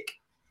ballistic,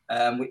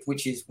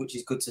 which is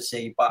good to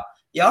see. But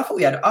yeah,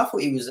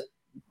 he was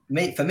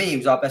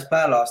our best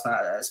player last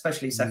night,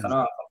 especially second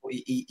half. I thought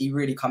he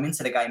really come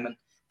into the game, and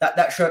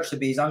that shirt should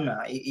be his own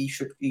now. He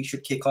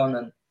should kick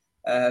on,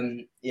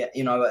 and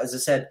as I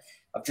said,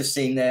 I've just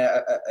seen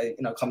there,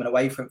 coming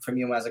away from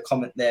you as a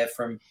comment there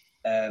from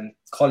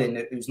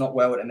Colin, who's not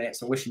well at the minute,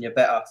 so wishing you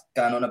better,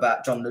 going on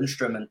about John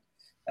Lundstrom, and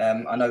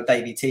I know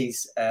Davey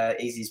T's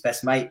is his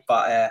best mate,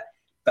 but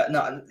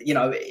no,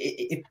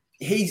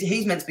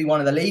 he's meant to be one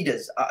of the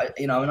leaders,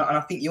 and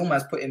I think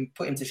Yilmaz put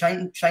him to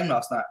shame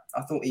last night.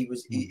 I thought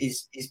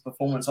his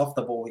performance off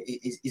the ball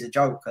is a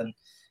joke, and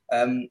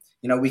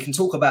we can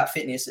talk about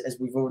fitness as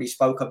we've already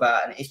spoke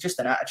about, and it's just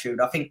an attitude.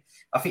 I think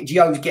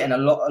Gio's getting a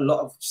lot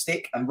of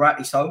stick, and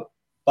rightly so,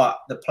 but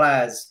the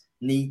players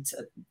need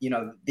to,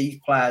 these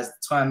players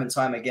time and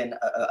time again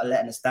are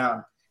letting us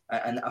down,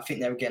 and I think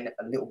they were getting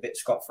a little bit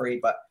scot-free,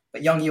 but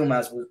young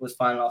Yilmaz was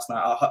fine last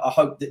night. I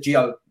hope that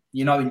Gio,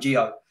 in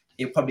Gio,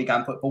 he'll probably go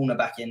and put Borna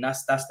back in.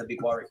 That's the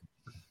big worry.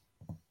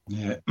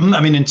 Yeah, I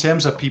mean, in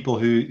terms of people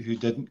who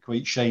didn't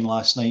quite shine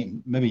last night,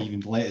 maybe even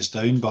let us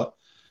down, but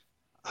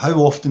how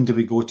often do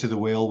we go to the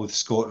well with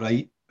Scott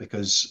Wright?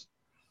 Because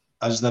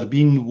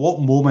what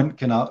moment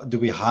do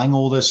we hang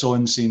all this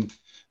on, saying,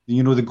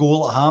 the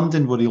goal at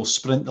Hampden where he'll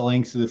sprint the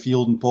length of the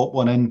field and pop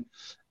one in?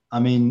 I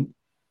mean,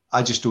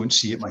 I just don't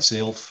see it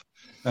myself.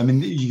 I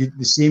mean,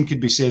 the same could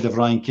be said of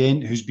Ryan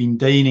Kent, who's been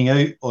dining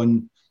out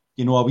on,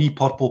 a wee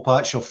purple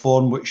patch of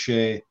form, which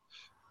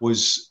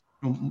was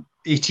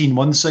 18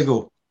 months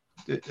ago.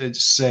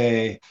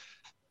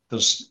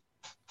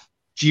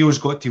 Gio's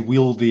got to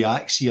wield the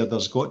axe here.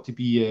 There's got to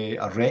be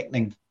a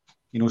reckoning.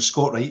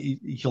 Scott Wright,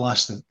 he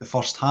lasted the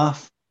first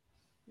half.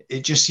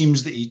 It just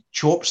seems that he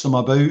chops them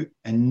about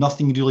and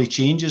nothing really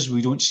changes.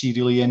 We don't see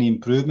really any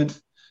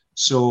improvement.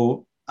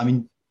 So, I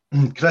mean,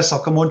 Chris,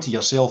 I'll come on to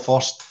yourself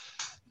first.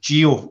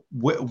 Gio,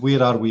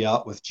 where are we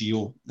at with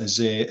Gio?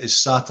 Is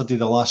Saturday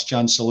the last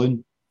chance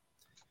saloon?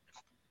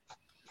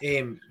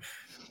 I'm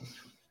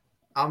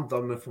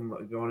done with him,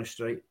 to be honest,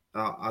 right?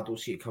 I don't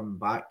see it coming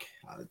back.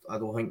 I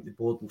don't think the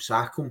board will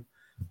sack him.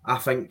 I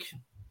think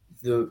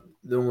the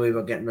only way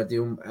we're getting rid of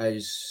him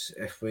is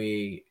if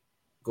we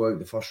go out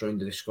the first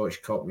round of the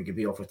Scottish Cup and we could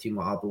beat off a team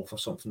like Arbroath or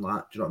something like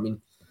that. Do you know what I mean?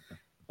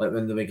 Like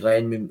when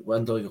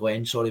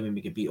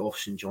we could beat off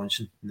St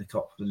Johnstone in the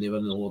Cup when they were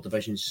in the lower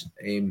divisions.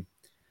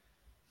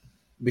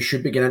 We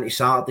should be getting into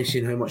Saturday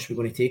seeing how much we're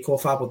going to take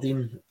off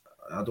Aberdeen.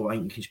 I don't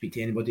think you can speak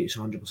to anybody that's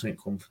 100%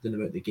 confident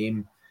about the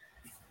game.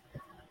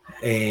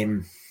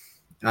 It's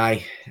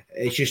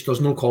just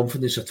there's no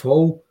confidence at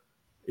all.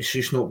 It's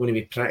just not going to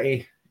be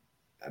pretty.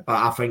 But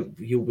I think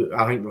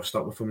we're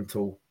stuck with him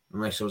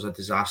unless there was a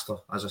disaster,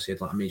 as I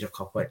said, like a major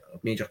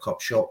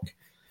cup shock,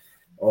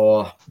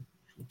 or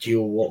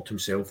Gio walked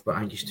himself. But I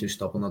think he's too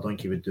stubborn. I don't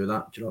think he would do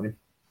that. Do you know what I mean?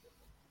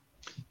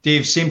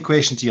 Dave, same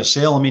question to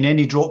yourself. I mean,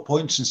 any drop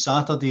points on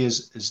Saturday?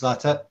 Is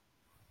that it?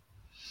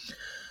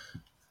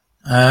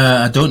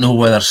 I don't know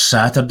whether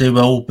Saturday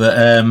will,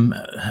 but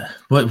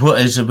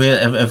what is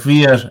if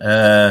we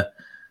are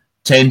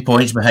 10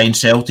 points behind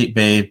Celtic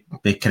by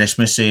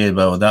Christmas,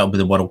 well, that'll be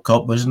the World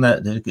Cup, isn't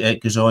it?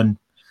 It goes on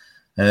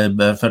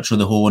virtually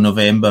the whole of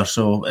November.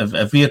 So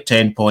if we're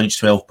 10 points,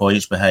 12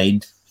 points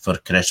behind for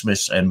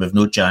Christmas and we've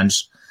no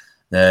chance,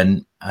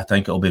 then I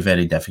think it'll be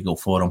very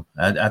difficult for them.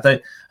 I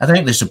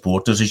think the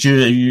supporters, as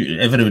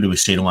everybody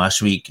was saying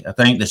last week, I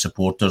think the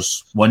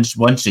supporters, once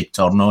they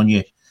turn on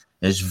you,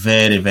 it's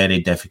very, very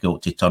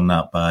difficult to turn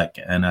that back.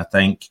 And I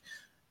think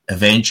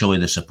eventually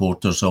the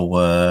supporters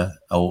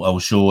will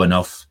show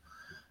enough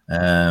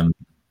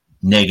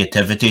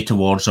negativity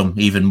towards them,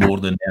 even more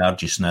than they are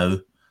just now.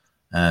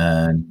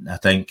 And I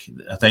think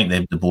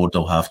the board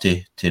will have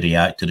to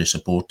react to the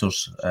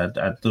supporters. I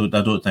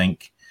don't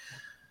think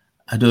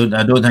it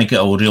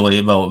will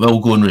really. Well, it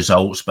will go in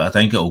results, but I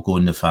think it will go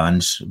in the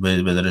fans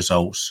with the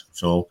results.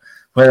 So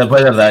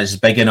whether that is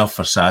big enough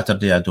for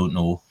Saturday, I don't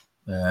know.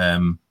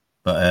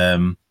 But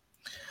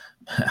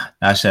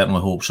I certainly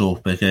hope so,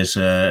 because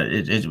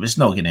it's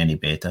not getting any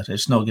better.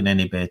 It's not getting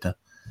any better.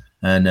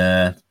 And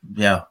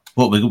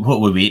what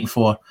we're waiting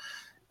for.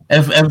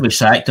 If we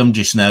sacked him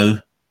just now,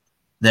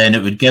 then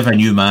it would give a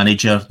new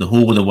manager the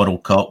whole of the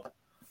World Cup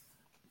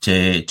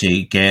to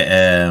get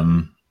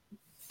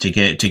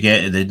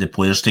the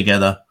players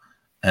together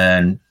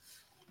and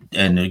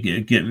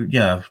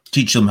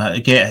teach them how to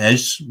get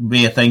his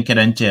way of thinking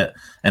into it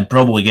and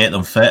probably get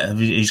them fit.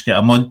 He's got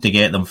a month to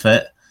get them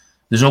fit.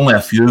 There's only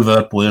a few of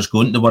our players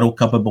going to the World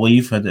Cup, I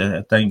believe.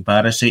 I think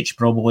Barisic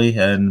probably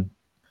and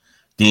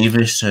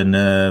Davis and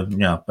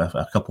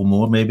a couple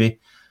more maybe.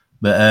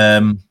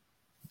 But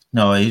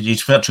no,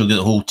 he's virtually got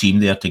the whole team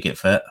there to get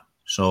fit.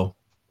 So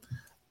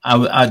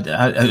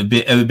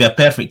it would be a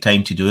perfect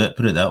time to do it.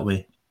 Put it that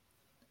way.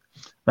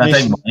 But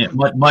Mason,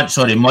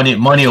 I think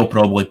money will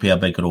probably play a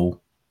big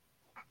role.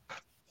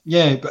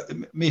 Yeah,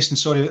 but Mason,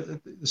 sorry,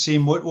 the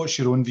same. What's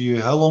your own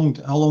view? How long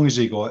has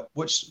he got?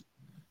 Does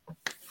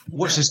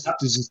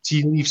his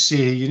tea leaves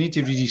say? You need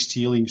to read his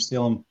tea leaves.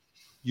 Tell him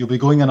you'll be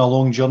going on a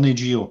long journey,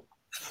 Gio.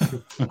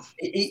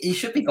 He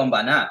should be gone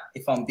by now,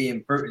 if I'm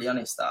being brutally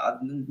honest.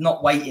 I'm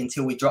not waiting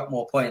until we drop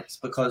more points,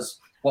 because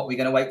we're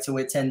going to wait till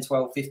we're 10,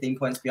 12, 15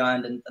 points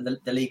behind and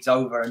the league's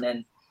over. And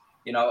then,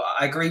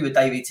 I agree with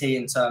Davey T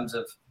in terms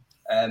of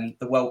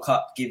the World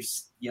Cup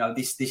gives,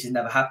 this has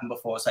never happened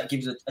before. So it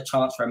gives a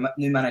chance for a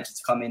new manager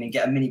to come in and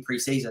get a mini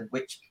pre-season,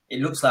 which it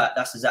looks like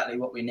that's exactly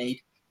what we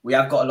need. We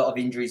have got a lot of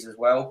injuries as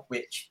well,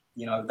 which,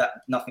 that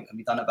nothing can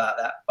be done about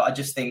that. But I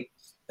just think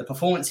the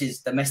performances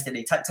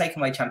domestically, taking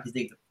away Champions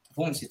League,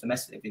 performances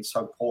domestically have been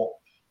so poor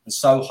and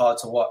so hard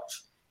to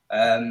watch.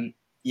 To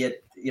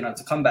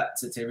come back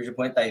to the original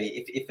point,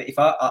 Davey, if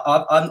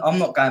I'm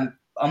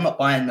not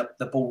buying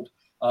the board.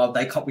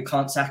 We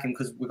can't sack him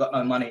because we've got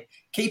no money.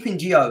 Keeping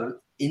Gio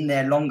in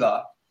there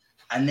longer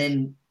and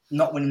then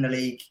not winning the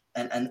league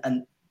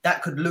and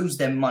that could lose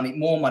them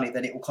more money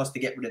than it will cost to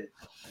get rid of him.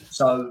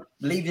 So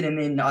leaving him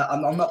in,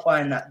 I'm not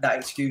buying that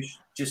excuse.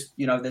 Just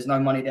there's no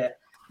money there.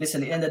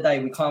 Listen, at the end of the day,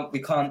 we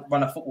can't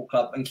run a football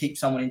club and keep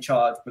someone in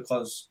charge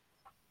because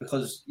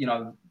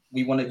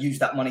we want to use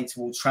that money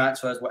towards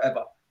transfers,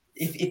 whatever.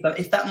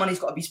 If that money's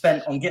got to be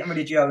spent on getting rid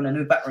of Gio and a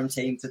new backroom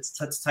team to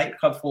take the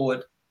club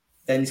forward,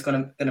 then it's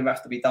going to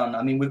have to be done.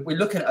 I mean, we're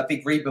looking at a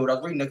big rebuild. I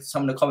was reading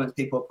some of the comments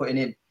people are putting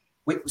in.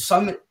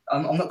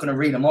 I'm not going to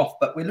read them off,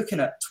 but we're looking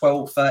at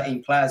 12,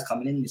 13 players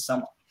coming in this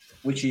summer,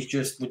 which is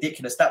just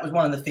ridiculous. That was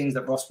one of the things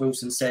that Ross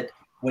Wilson said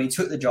when he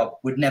took the job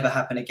would never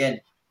happen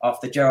again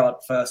after Gerrard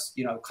first,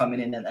 coming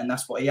in, and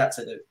that's what he had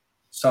to do.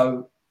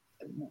 So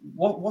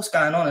what's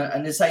going on?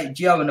 And they say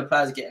Gio and the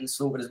players are getting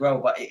slaughtered as well,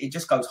 but it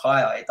just goes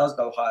higher. It does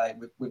go higher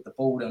with the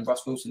board and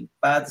Ross Wilson.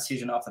 Bad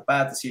decision after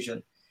bad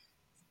decision.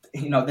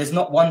 There's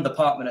not one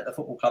department at the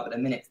football club at the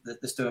minute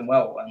that's doing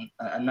well,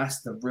 and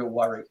that's the real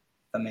worry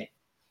for me.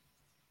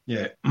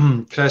 Yeah,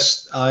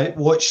 Chris, I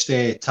watched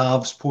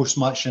Tav's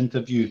post-match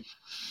interview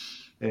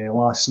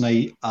last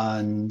night,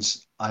 and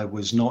I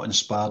was not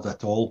inspired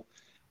at all.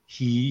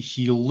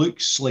 He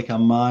looks like a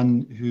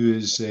man who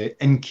is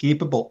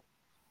incapable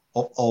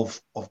of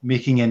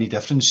making any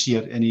difference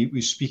here. And he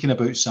was speaking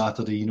about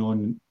Saturday,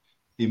 and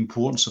the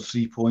importance of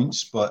 3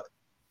 points, but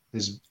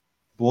his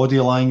body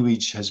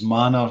language, his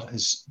manner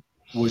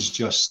was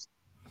just,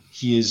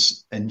 he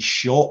is in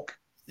shock.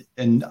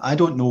 And I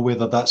don't know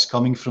whether that's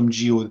coming from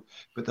Gio,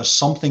 but there's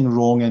something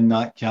wrong in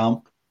that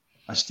camp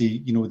as to,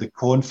 the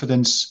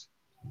confidence,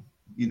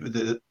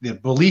 their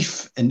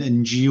belief in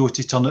Gio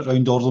to turn it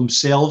around, or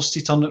themselves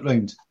to turn it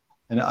around.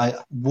 And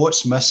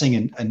what's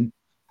missing, and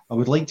I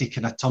would like to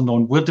kind of turn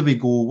on, where do we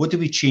go? What do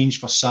we change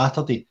for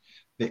Saturday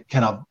that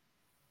kind of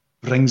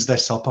brings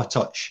this up a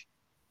touch?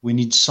 We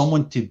need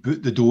someone to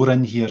boot the door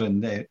in here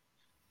and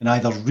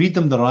either read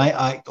them the right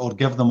act or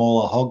give them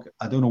all a hug.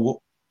 I don't know what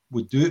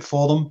would do it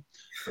for them,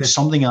 but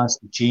something has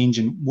to change.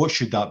 And what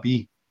should that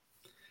be?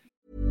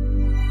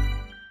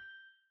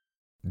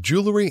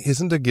 Jewelry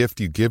isn't a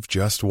gift you give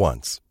just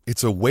once.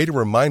 It's a way to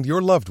remind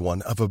your loved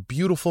one of a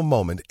beautiful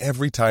moment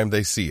every time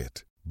they see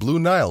it. Blue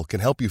Nile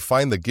can help you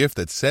find the gift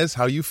that says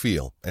how you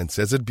feel and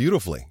says it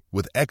beautifully,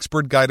 with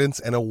expert guidance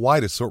and a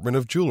wide assortment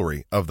of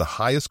jewelry of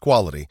the highest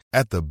quality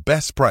at the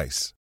best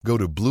price. Go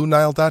to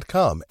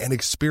BlueNile.com and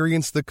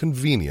experience the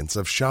convenience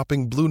of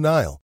shopping Blue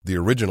Nile, the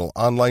original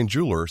online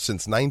jeweler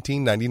since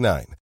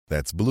 1999.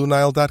 That's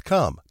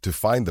BlueNile.com to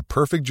find the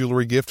perfect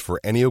jewelry gift for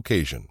any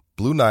occasion.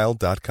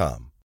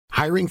 BlueNile.com.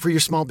 Hiring for your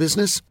small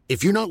business?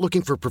 If you're not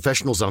looking for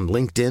professionals on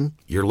LinkedIn,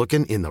 you're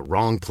looking in the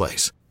wrong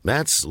place.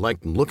 That's like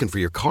looking for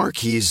your car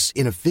keys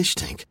in a fish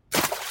tank.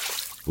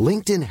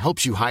 LinkedIn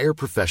helps you hire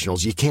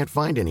professionals you can't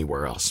find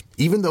anywhere else,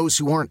 even those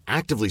who aren't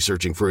actively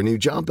searching for a new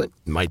job but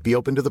might be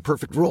open to the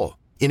perfect role.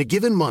 In a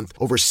given month,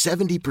 over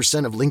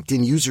 70% of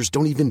LinkedIn users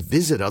don't even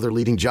visit other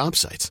leading job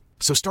sites.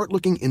 So start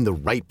looking in the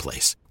right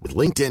place. With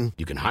LinkedIn,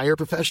 you can hire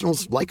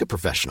professionals like a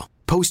professional.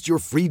 Post your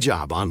free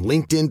job on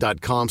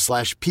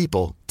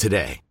linkedin.com/people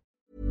today.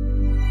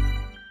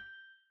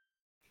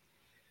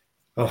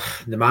 Oh,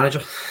 the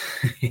manager.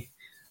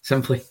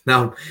 Simply.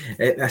 Now,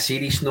 a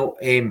serious note,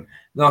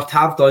 no,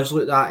 Tav does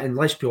look that, and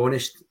let's be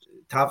honest,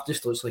 Tav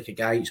just looks like a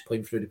guy who's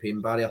playing through the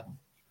pain barrier.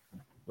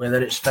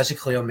 Whether it's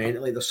physically or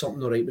mentally, there's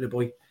something all right with the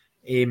boy.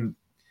 You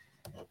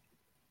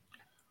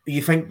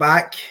think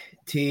back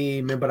to,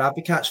 remember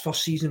Advocaat's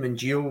first season when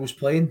Gio was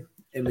playing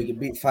and we got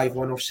beat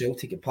 5-1 off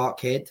Celtic at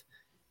Parkhead,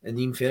 and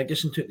Ian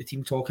Ferguson took the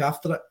team talk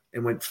after it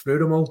and went through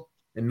them all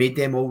and made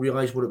them all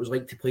realise what it was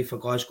like to play for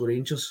Glasgow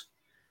Rangers.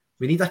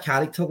 We need a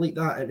character like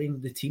that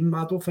in the team.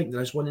 I don't think there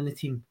is one in the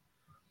team.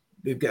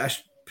 We've got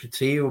this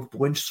portrayal of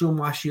Lundstrom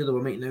last year that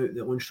we're making out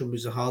that Lundstrom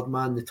was the hard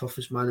man, the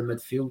toughest man in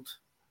midfield.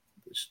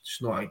 It's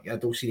just not, I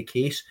don't see the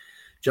case.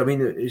 Do you know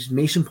what I mean? As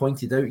Mason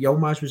pointed out,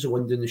 Yilmaz was the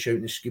one doing the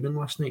shouting and screaming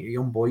last night. A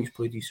young boy who's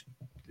played his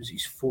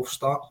fourth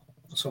start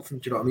or something.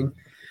 Do you know what I mean?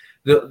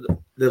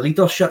 The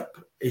leadership,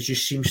 it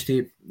just seems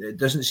to, it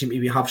doesn't seem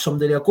to have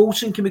somebody there.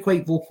 Goldson can be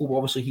quite vocal, but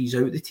obviously he's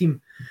out of the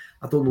team.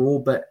 I don't know,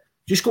 but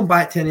just going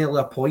back to an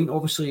earlier point,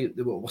 obviously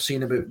what we're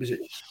saying about, was it,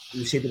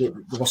 we said about,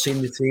 we were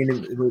saying the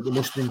training, the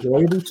most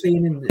enjoyable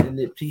training in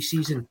the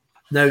pre-season.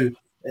 Now,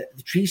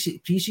 the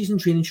pre-season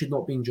training should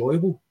not be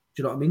enjoyable. Do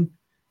you know what I mean?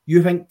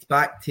 You think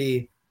back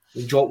to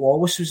when Jock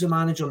Wallace was the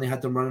manager and they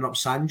had them running up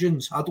sand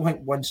dunes. I don't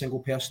think one single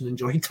person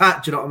enjoyed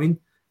that. Do you know what I mean?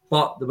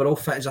 But they were all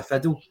fit as a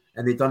fiddle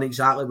and they've done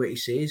exactly what he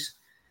says.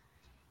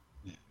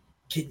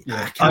 Give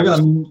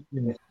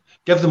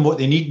them what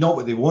they need, not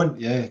what they want.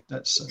 Yeah,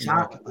 that's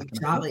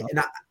exactly.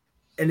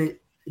 And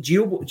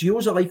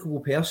Gio's a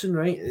likeable person,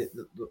 right?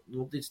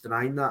 Nobody's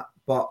denying that.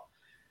 But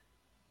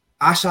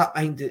I sat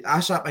behind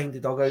the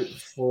dugout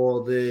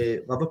for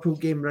the Liverpool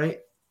game, right?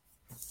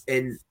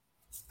 And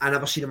I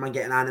never seen him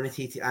getting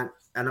animated. I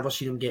never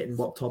seen him getting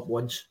worked up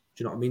once.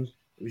 Do you know what I mean?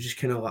 It was just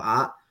kind of like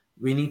that.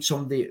 We need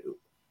somebody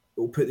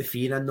who'll put the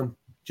fear in them.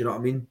 Do you know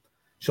what I mean?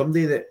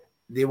 Somebody that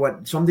they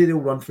want, somebody they'll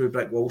run through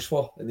brick walls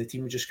for, and the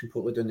team is just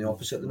completely doing the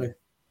opposite now.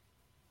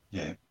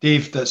 Yeah,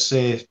 Dave, that's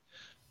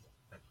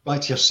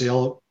back to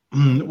yourself.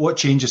 What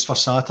changes for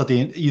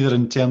Saturday, either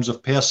in terms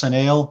of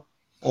personnel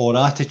or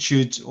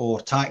attitude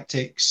or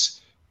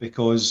tactics?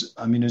 Because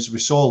I mean, as we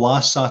saw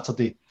last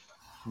Saturday,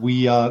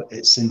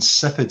 it's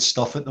insipid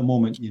stuff at the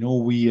moment. You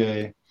know,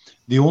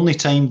 the only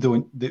time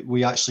that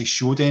we actually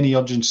showed any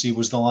urgency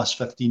was the last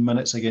 15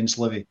 minutes against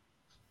Livy.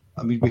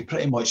 I mean, we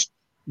pretty much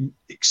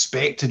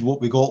expected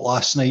what we got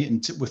last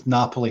night with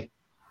Napoli.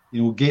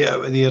 You know, get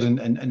out of there and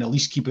at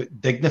least keep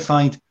it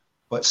dignified.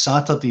 But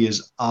Saturday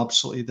is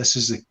absolutely, this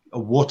is a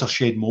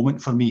watershed moment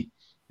for me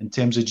in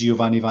terms of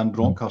Giovanni Van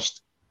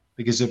Bronckhorst.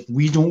 Because if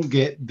we don't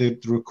get the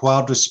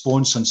required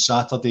response on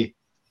Saturday,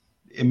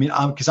 I mean,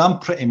 because I'm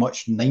pretty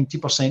much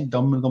 90%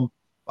 done with them,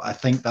 but I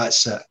think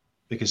that's it.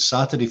 Because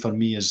Saturday for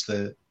me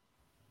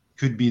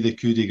could be the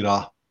coup de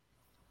grace.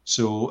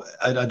 So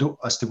I don't,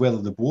 as to whether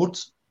the board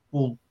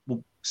will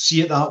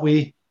see it that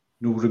way,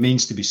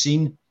 remains to be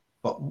seen.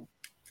 But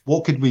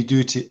what could we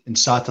do in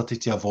Saturday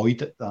to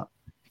avoid it? That?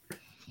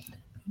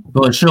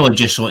 Well, it's really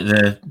just like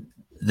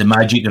the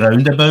magic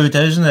roundabout,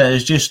 isn't it?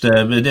 It's just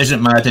it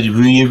doesn't matter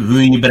who you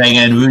bring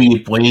in, who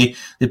you play.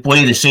 They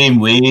play the same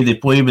way. They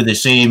play with the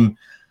same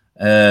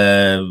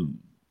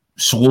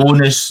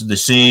slowness, the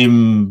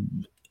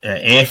same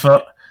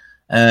effort,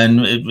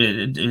 and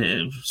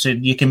so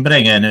you can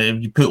bring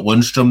in. You put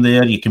Lundstrom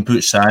there. You can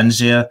put Sands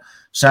there.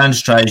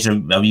 Sands tries a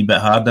wee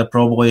bit harder,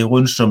 probably.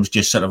 Lundstrom's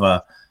just sort of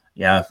I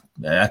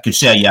could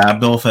say a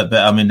yard off it,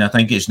 but I mean, I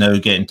think it's now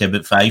getting to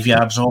about 5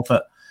 yards off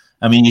it.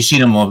 I mean, you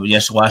seen him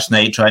last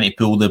night trying to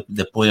pull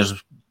the player's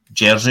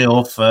jersey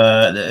off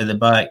at the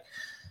back,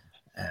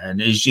 and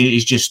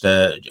he's just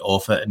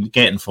off it and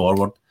getting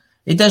forward.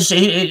 He does.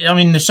 I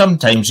mean,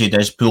 sometimes he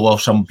does pull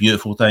off some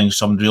beautiful things,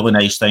 some really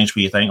nice things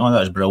where you think, "Oh,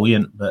 that's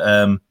brilliant."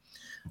 But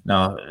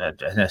no,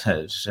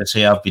 as I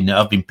say, I've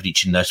been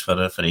preaching this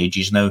for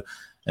ages now.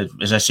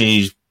 As I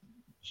say,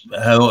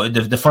 how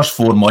the first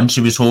 4 months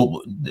he was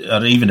hopeless,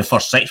 or even the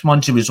first 6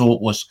 months he was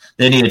hopeless.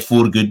 Then he had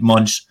 4 good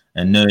months,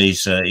 and now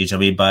he's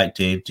away back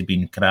to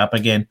being crap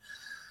again.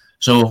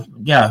 So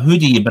yeah, who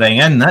do you bring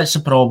in? That's the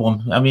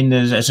problem. I mean,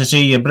 as I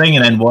say, you're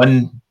bringing in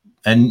one,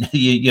 and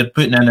you're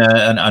putting in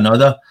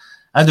another,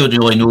 I don't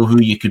really know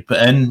who you could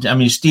put in. I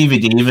mean, Stevie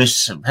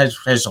Davis,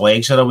 his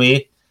legs are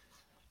away.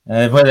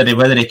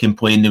 Whether he can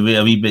play in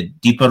a wee bit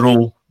deeper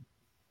role,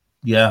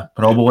 yeah,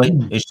 probably.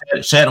 He's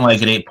certainly a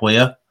great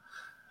player.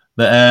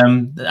 But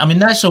I mean,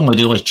 that's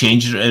only really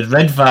changed.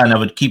 Redvan, I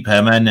would keep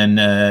him in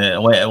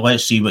and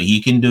let's see what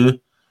he can do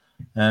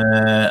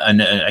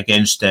and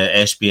against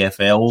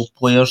SPFL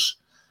players.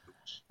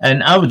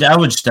 And I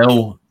would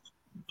still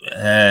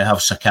have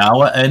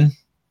Sakala in.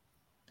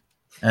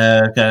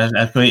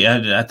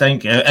 I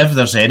think if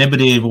there's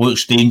anybody who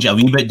looks a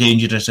wee bit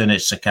dangerous, and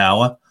it's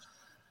Sakala.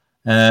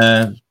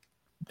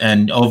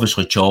 And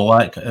obviously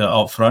Cholak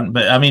up front.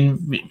 But I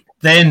mean,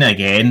 then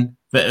again,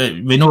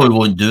 we know we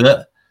won't do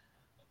it.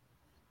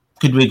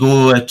 Could we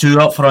go 2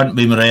 up front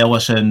with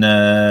Morelos and?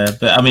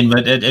 But I mean,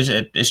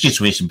 it's just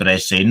wasting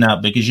breath saying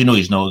that because you know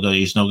he's not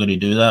going to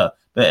do that.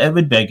 But it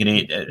would be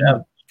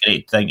a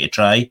great thing to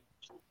try.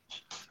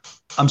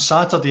 On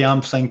Saturday,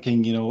 I'm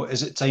thinking,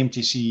 is it time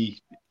to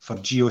see for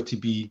Gio to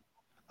be?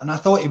 And I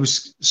thought he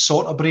was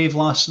sort of brave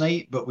last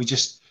night, but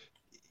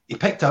he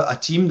picked a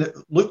team that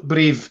looked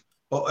brave.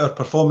 But our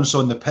performance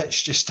on the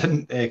pitch just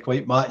didn't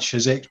quite match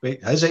his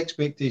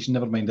expectation,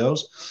 never mind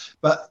ours.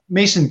 But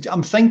Mason,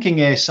 I'm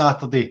thinking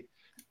Saturday,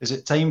 is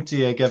it time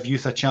to give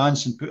youth a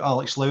chance and put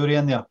Alex Lowry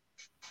in there?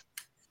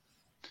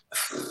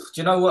 Do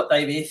you know what,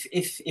 Davey?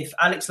 If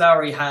Alex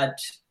Lowry had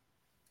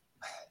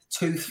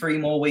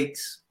 2-3 more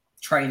weeks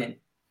training,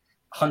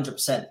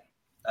 100%,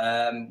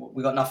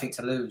 we got nothing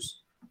to lose.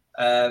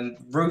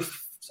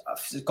 Roof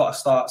has got to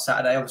start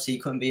Saturday. Obviously, he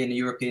couldn't be in the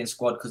European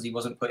squad because he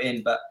wasn't put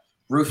in, but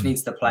Roof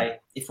needs to play.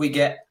 If we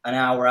get an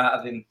hour out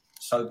of him,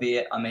 so be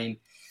it. I mean,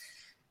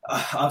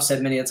 I've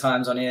said many a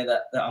times on here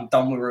that I'm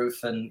done with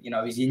Roof and,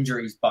 his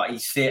injuries, but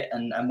he's fit.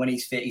 And when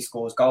he's fit, he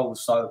scores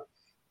goals. So,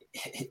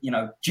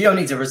 Gio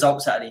needs a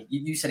result Saturday.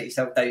 You said it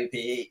yourself, David.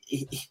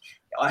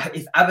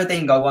 If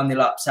Aberdeen go 1-0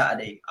 up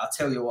Saturday, I'll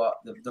tell you what,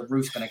 the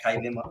Roof's going to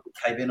cave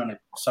in on him.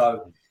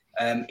 So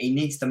he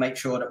needs to make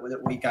sure that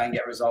we go and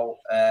get a result.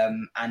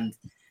 And,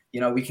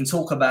 we can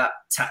talk about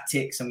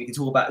tactics and we can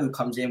talk about who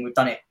comes in. We've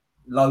done it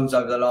loads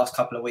over the last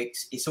couple of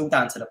weeks. It's all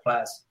down to the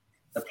players.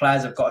 The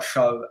players have got to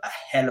show a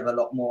hell of a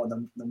lot more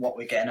than what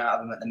we're getting out of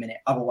them at the minute.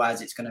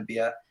 Otherwise, it's going to be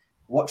a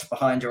watch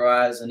behind your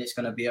eyes and it's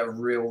going to be a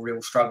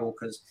real struggle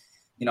because,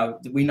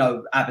 we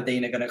know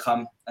Aberdeen are going to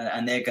come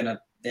and they're going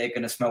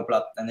to smell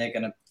blood and they're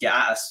going to get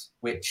at us,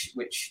 which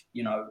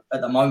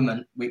at the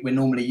moment, we're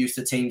normally used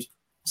to teams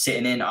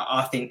sitting in.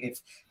 I think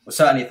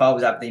certainly if I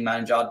was Aberdeen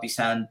manager, I'd be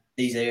saying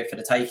these are here for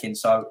the taking.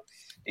 So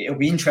it'll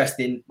be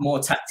interesting, more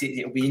tactics.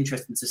 It'll be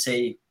interesting to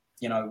see,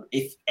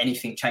 if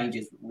anything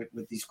changes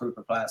with this group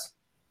of players.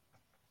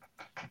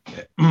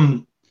 Yeah.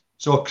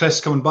 So,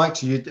 Chris, coming back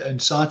to you, on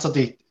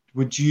Saturday,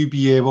 would you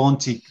be willing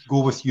to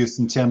go with youth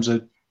in terms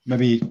of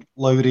maybe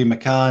Lowry,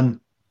 McCann,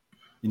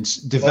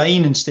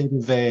 Devine instead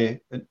of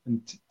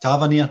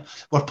Tavernier?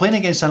 We're playing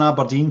against an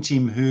Aberdeen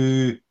team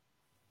who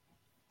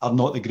are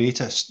not the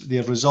greatest.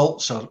 Their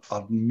results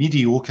are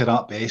mediocre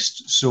at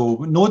best. So,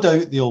 no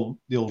doubt they'll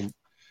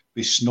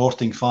be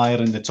snorting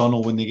fire in the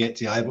tunnel when they get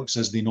to Ibrox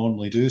as they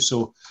normally do.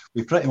 So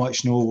we pretty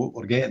much know what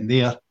we're getting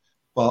there.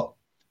 But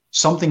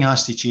something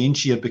has to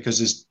change here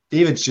because, as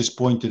David's just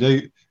pointed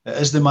out, it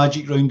is the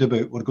magic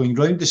roundabout. We're going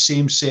round the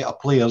same set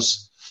of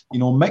players,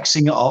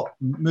 mixing it up,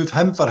 move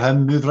him for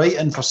him, move right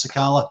in for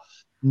Sakala.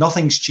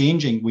 Nothing's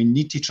changing. We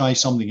need to try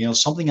something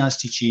else. Something has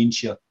to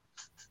change here.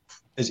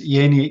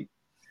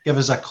 Give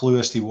us a clue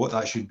as to what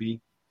that should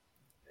be.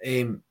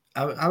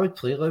 I would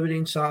play Lowry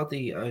on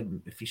Saturday.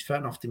 If he's fit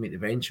enough to make the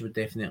bench, I would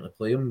definitely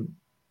play him.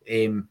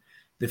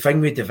 The thing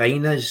with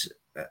Devine is,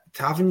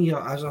 Tavernier,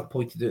 as I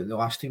pointed out in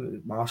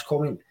the my last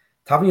comment,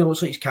 Tavernier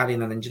looks like he's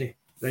carrying an injury,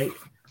 right?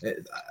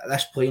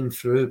 This playing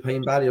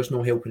behind barriers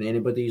not helping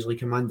anybody. He's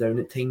like a man down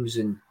at times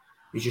and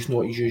he's just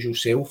not his usual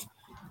self.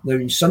 Now,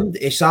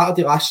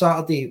 last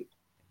Saturday,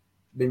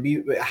 when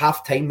we at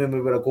half time when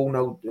we were a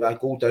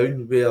goal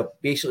down, where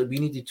basically we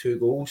needed 2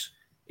 goals,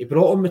 he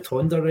brought on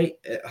Matonda right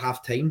at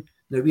half time.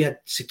 Now we had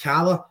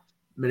Sakala,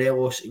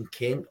 Morelos and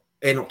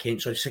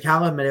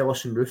Sakala,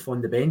 Morelos and Roof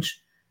on the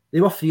bench.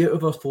 They were 3 out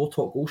of our 4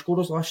 top goal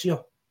scorers last year.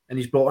 And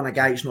he's brought on a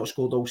guy who's not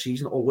scored all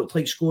season or looked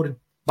like scoring.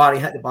 Barry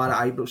hit the bar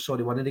at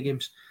Ibrox, one of the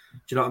games. Do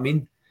you know what I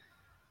mean?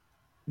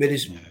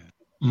 Whereas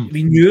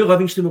we knew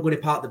Livingston were going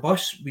to park the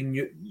bus. We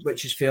knew,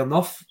 which is fair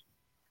enough.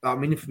 I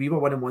mean, if we were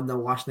winning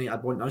 1-0 last night,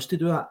 I'd want us to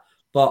do that.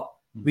 But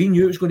we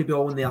knew it was going to be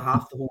all in there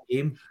half the whole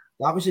game.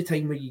 That was the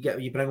time where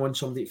you bring on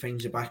somebody that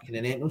finds the back of the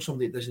net, not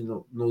somebody that doesn't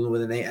know where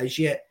the net is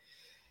yet.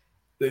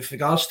 But with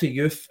regards to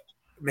youth,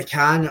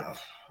 McCann,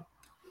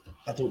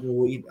 I don't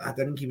know. I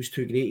didn't think he was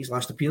too great his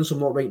last appearance. I'm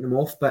not writing him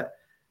off, but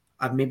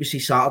I'd maybe say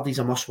Saturday's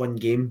a must-win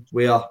game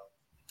where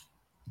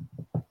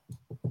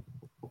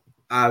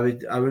I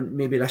wouldn't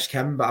maybe risk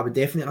him, but I would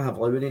definitely have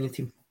Lowry in the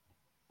team.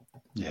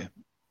 Yeah,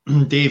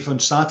 Dave, on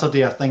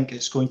Saturday, I think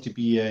it's going to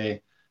be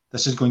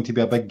this is going to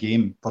be a big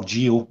game for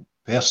Gio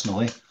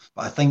personally,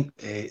 but I think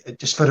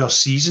just for our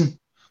season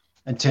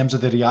in terms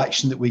of the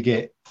reaction that we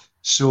get.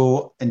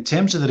 So in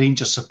terms of the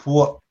Rangers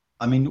support,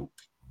 I mean,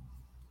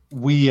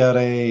 we are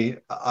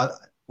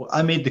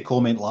I made the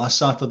comment last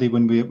Saturday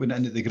when we went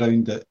into the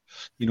ground that,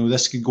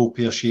 this could go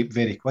pear-shaped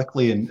very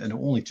quickly, and it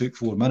only took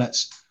 4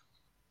 minutes.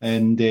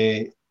 And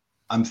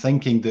I'm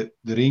thinking that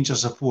the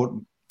Rangers support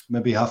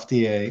maybe have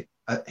to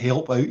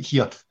help out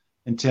here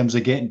in terms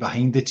of getting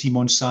behind the team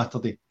on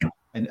Saturday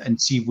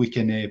and see if we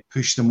can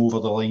push them over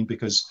the line,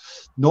 because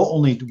not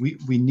only do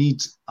we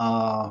need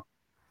a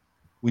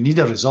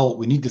result,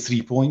 we need the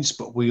 3 points,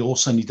 but we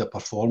also need a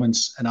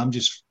performance. And I'm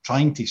just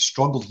trying to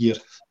struggle here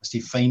as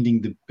to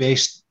finding the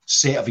best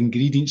set of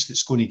ingredients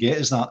that's going to get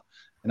us that.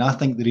 And I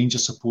think the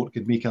Rangers support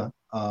could make a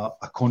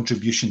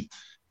contribution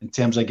in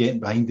terms of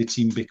getting behind the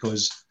team,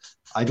 because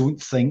I don't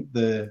think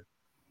the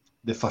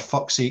for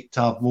fuck's sake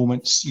to have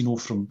moments,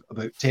 from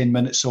about 10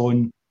 minutes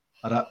on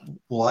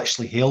will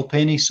actually help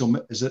any. So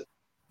is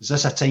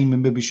this a time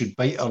when maybe we should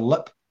bite our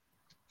lip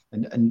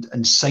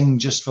and sing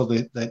just for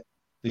the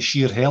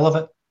sheer hell of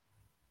it?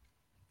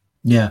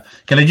 Yeah.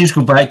 Can I just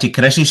go back to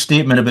Chris's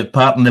statement about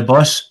parking the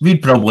bus?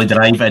 We'd probably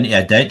drive into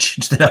a ditch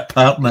instead of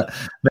parking it.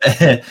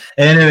 But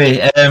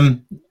anyway,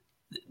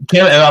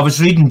 I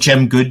was reading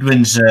Jim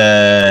Goodwin's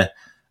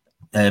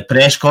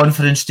press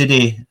conference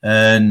today,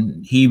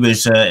 and he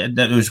was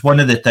that was one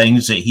of the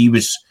things that he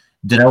was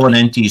drilling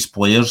into his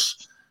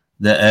players,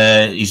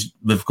 that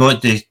we've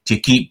got to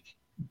keep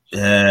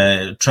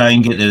try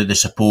and get the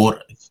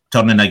support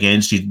turning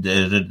against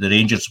the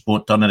Rangers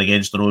support turning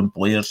against their own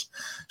players.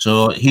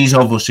 So he's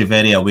obviously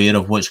very aware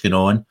of what's going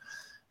on.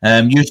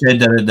 You said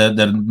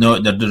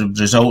the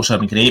results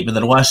aren't great, but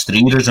their last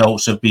 3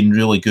 results have been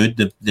really good.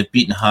 They've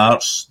beaten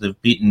Hearts,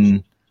 they've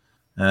beaten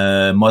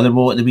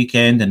Motherwell at the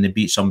weekend, and they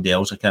beat somebody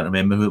else. I can't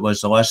remember who it was.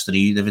 The last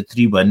 3, they've had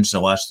 3 wins the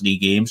last 3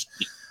 games,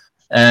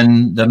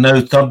 and they're now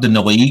 3rd in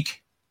the league.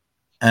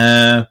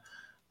 But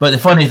the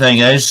funny thing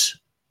is,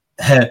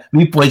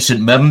 we played St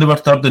Mirren, they were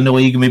 3rd in the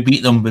league, and we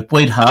beat them. We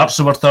played Hearts,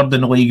 they were 3rd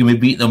in the league, and we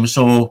beat them.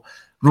 So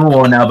roll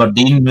on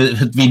Aberdeen,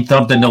 had been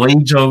 3rd in the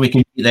league, so we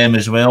can beat them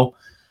as well.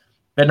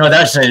 But no,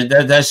 that's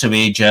the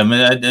way Jim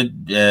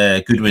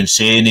Goodwin's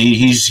saying.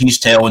 He's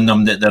telling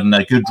them that they're in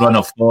a good run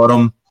of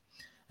form.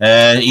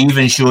 He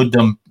even showed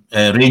them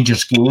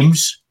Rangers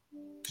games,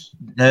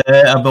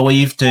 I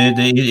believe.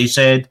 He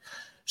said,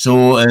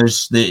 so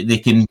as they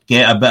can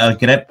get a bit of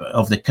grip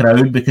of the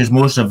crowd, because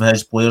most of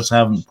his players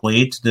haven't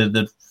played.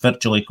 They're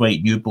virtually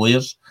quite new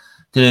players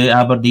to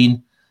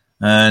Aberdeen,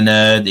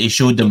 and he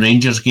showed them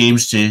Rangers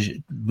games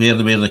to where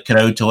the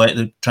crowd, to let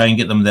them try and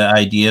get them the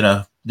idea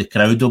of the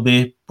crowd will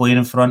be playing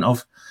in front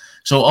of.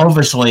 So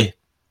obviously,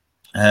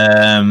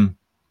 that's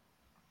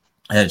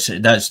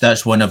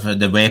one of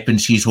the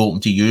weapons he's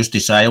hoping to use to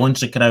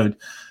silence the crowd.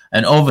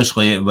 And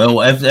obviously it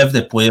will. If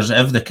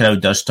the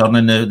crowd does turn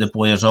on the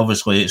players,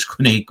 obviously it's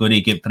going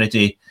to get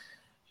pretty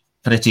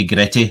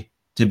gritty,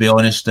 to be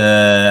honest.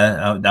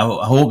 I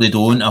hope they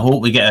don't. I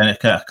hope we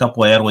get a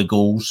couple of early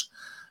goals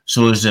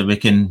so as that we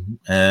can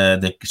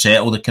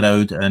settle the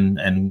crowd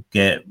and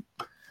get.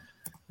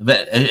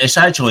 But it's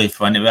actually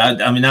funny.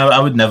 I mean, I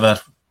would never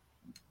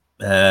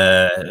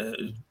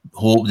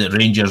hope that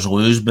Rangers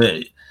lose,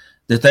 but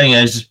the thing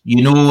is,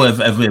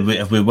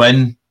 if we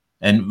win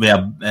and we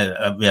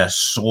are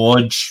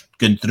slodge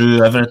going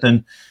through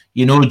everything,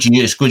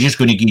 it's just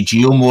going to give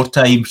Gio more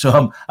time.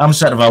 So I'm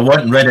sort of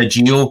wanting rid of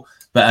Gio,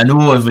 but I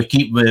know if we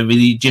keep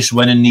just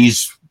winning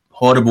these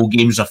horrible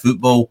games of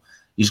football,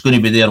 he's going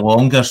to be there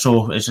longer.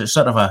 So it's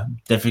sort of a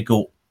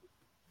difficult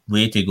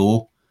way to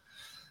go.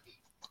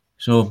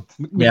 So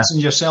Mixing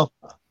yourself,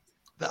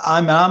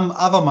 I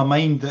have on my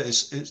mind that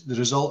it's the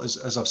result is,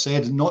 as I've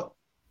said, not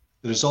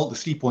the result. The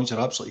 3 points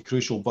are absolutely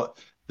crucial, but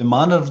the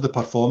manner of the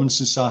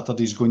performance on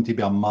Saturday is going to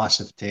be a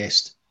massive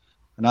test.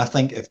 And I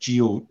think if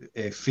Gio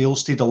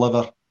fails to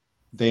deliver,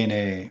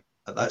 then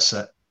that's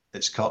it.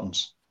 It's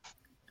curtains.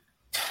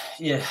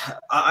 Yeah,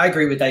 I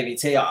agree with Davey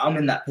T. I'm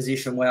in that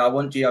position where I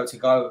want Gio to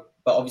go,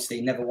 but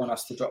obviously never want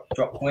us to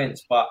drop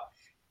points. But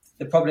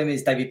the problem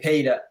is, Davey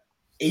P, that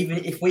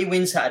even if we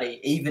win Saturday,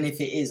 even if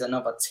it is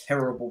another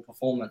terrible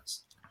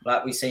performance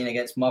like we've seen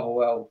against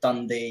Motherwell,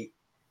 Dundee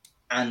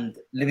and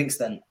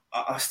Livingston,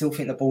 I still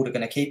think the board are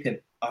going to keep him.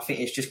 I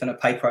think it's just going to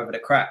paper over the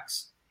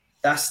cracks.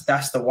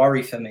 That's the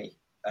worry for me.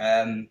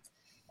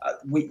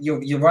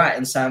 You're right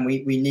in saying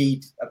we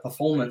need a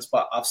performance,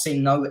 but I've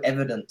seen no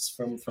evidence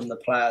from the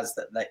players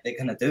that they're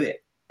going to do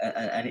it.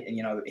 And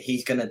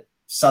he's going to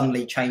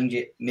suddenly change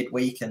it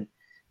midweek, and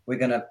we're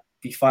going to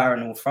be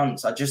firing all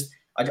fronts. I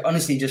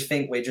honestly just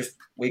think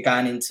we're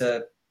going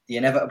into the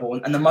inevitable.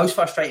 And the most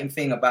frustrating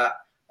thing about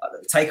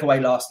the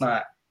takeaway last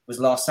night was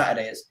last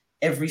Saturday is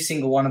every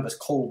single one of us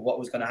called what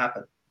was going to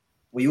happen.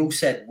 We all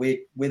said with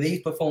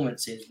these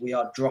performances, we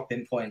are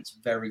dropping points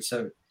very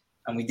soon.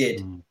 And we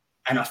did.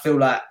 And I feel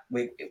like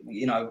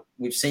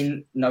we've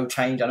seen no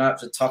change. I know it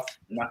was a tough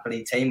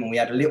Napoli team and we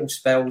had little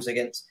spells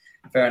against,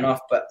 fair enough,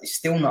 but it's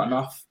still not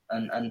enough.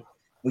 And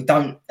we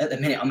don't, at the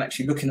minute, I'm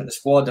actually looking at the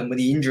squad, and with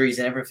the injuries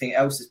and everything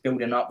else that's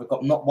building up, we've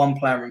got not one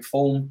player in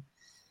form.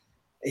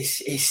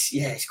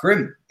 It's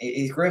grim. It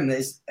is grim.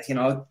 There's,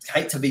 I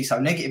hate to be so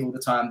negative all the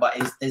time, but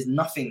there's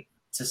nothing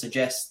to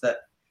suggest that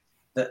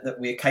that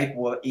we're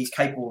capable. He's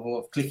capable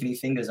of clicking his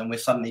fingers, and we're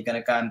suddenly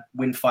going to go and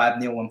win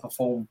 5-0 and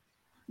perform,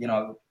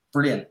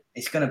 brilliant.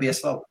 It's going to be a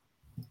slog.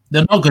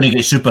 They're not going to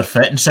get super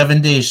fit in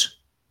 7 days.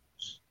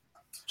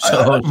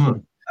 So I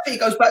think it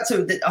goes back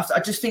to. I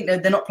just think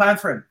they're not playing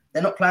for him.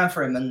 They're not playing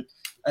for him,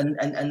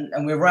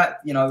 and we're right.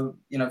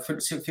 For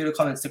a few of the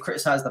comments to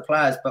criticise the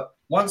players, but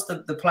once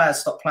the players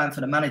stop playing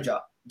for the manager,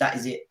 that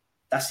is it.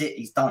 That's it.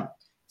 He's done.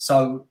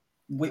 So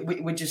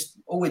we're just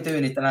all we're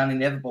doing is denying the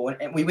inevitable,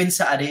 and we win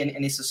Saturday,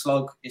 and it's a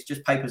slog. It's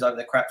just papers over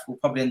the cracks. We'll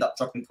probably end up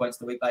dropping points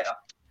the week later.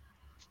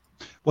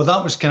 Well,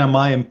 that was kind of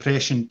my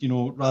impression,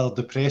 rather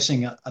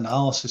depressing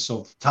analysis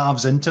of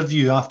Tav's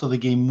interview after the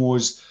game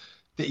was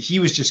that he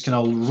was just kind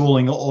of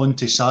rolling it on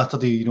to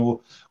Saturday,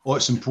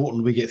 it's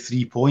important we get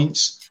 3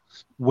 points.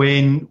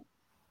 When,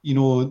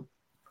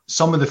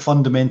 some of the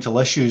fundamental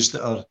issues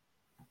that are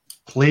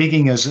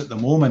plaguing us at the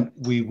moment,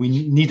 we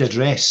need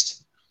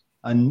addressed.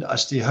 And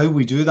as to how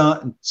we do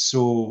that, and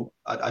so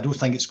I don't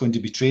think it's going to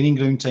be training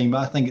ground time.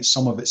 I think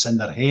some of it's in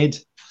their head.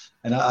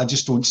 And I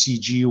just don't see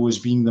Gio as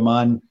being the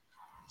man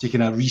to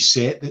kind of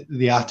reset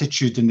the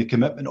attitude and the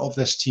commitment of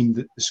this team,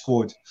 the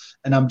squad.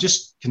 And I'm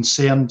just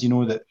concerned,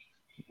 that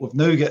we've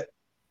now got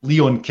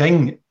Leon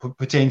King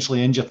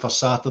potentially injured for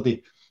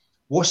Saturday.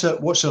 What's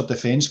our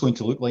defence going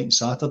to look like on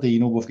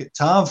Saturday? We've got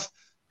Tav,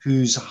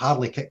 who's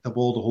hardly kicked the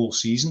ball the whole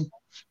season.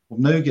 We've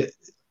now got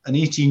an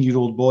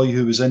 18-year-old boy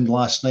who was in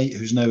last night,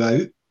 who's now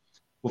out.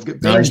 We've got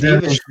Ben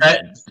Davies.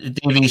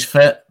 Davies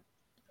fit.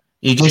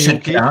 He just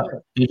had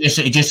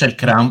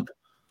cramp.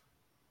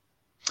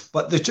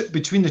 But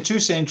between the two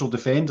central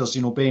defenders,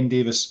 Ben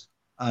Davies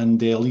and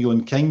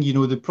Leon King,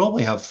 they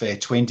probably have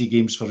 20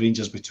 games for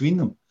Rangers between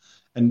them.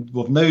 And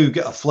we've now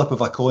got a flip of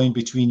a coin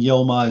between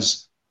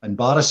Yilmaz and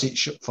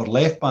Barisic for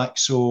left back.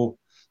 So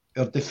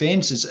our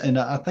defence is, and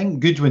I think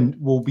Goodwin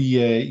will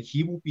be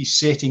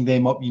setting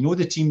them up.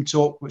 The team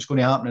talk, what's going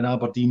to happen in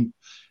Aberdeen.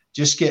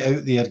 Just get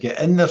out there,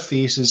 get in their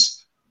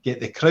faces, get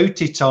the crowd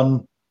to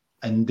turn,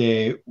 and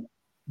we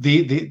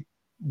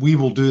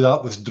will do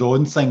that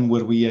withdrawn thing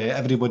where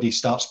everybody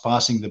starts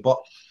passing the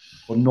buck.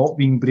 We're not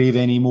being brave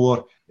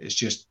anymore. It's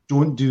just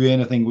don't do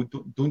anything.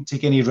 Don't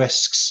take any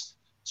risks.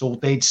 It's all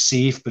dead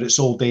safe, but it's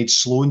all dead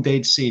slow and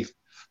dead safe.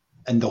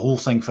 And the whole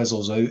thing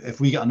fizzles out.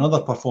 If we get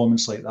another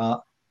performance like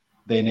that,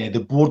 then the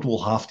board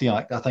will have to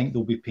act. I think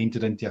they'll be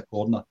painted into a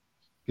corner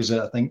because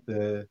I think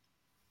the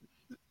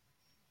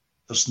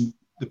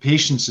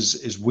patience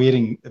is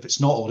wearing, if it's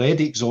not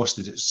already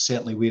exhausted, it's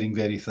certainly wearing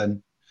very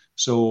thin.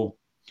 So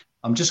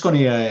I'm just going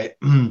to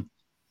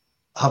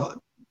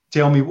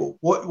tell me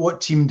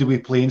what team do we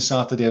play on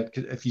Saturday?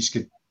 If you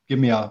could give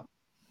me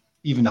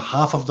even a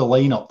half of the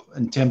lineup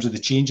in terms of the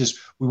changes.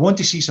 We want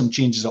to see some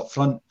changes up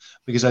front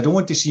because I don't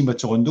want to see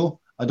Matondo.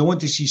 I don't want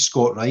to see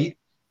Scott Wright.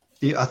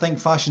 I think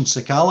Fashion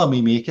Sakala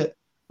may make it,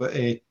 but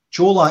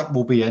Cholak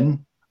will be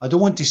in. I don't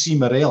want to see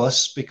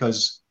Morelos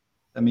because,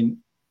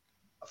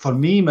 for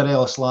me,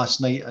 Morelos last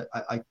night,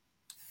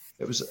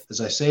 it was,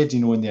 as I said,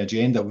 in the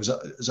agenda, was it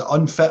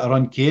unfit or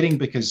uncaring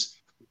because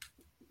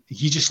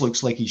he just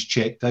looks like he's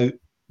checked out.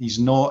 He's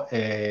not.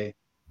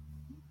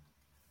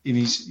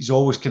 He's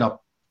always kind of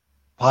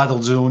paddled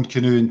his own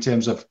canoe in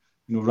terms of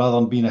rather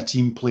than being a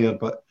team player,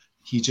 but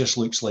he just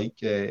looks like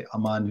a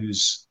man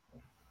he's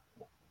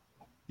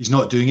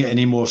not doing it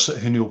anymore. So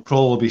he'll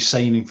probably be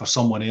signing for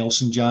someone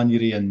else in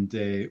January, and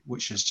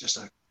which is just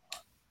a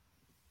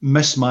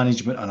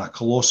mismanagement on a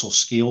colossal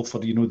scale for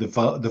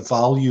the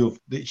value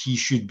that he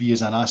should be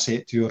as an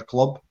asset to our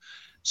club.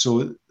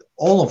 So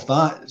all of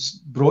that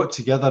brought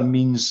together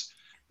means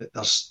that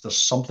there's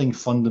something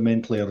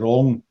fundamentally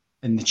wrong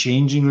in the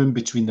changing room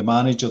between the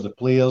manager, the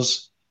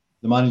players,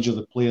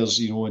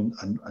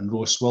 and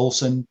Ross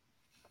Wilson.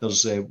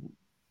 There's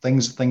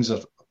things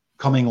are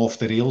coming off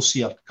the rails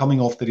here,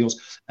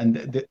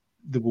 and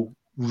they will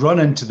run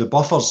into the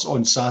buffers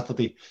on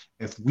Saturday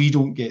if we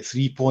don't get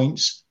 3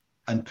 points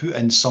and put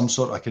in some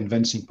sort of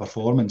convincing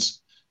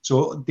performance.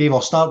 So, Dave,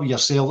 I'll start with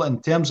yourself.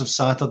 In terms of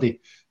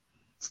Saturday,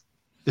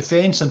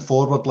 defence and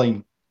forward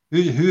line,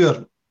 who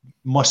are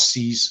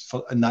must-sees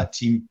in that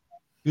team?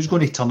 Who's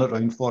going to turn it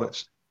around for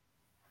us?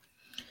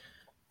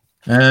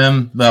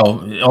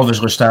 Well,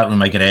 obviously starting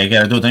with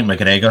McGregor. I don't think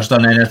McGregor's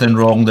done anything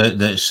wrong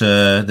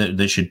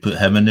that should put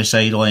him in the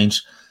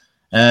sidelines.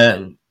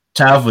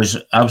 Tav was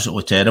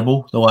absolutely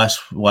terrible the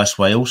last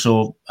while,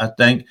 so I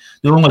think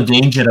the only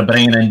danger of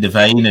bringing in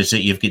Devine is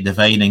that you've got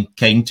Devine and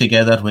King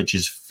together, which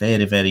is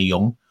very, very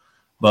young.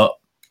 But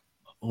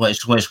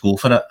let's go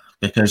for it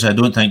because I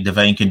don't think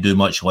Devine can do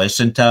much less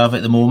than Tav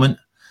at the moment.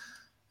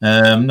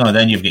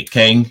 Then you've got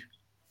King.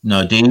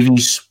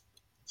 Davies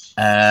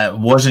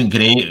wasn't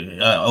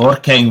great, or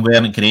King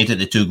weren't great at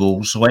the 2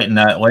 goals. Letting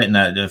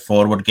that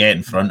forward get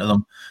in front of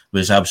them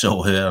was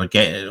absolutely,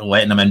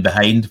 letting them in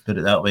behind, put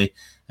it that way,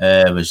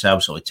 was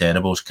absolutely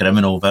terrible. It was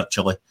criminal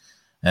virtually.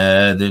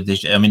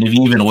 If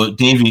you even look,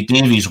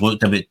 Davies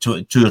looked about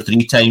 2 or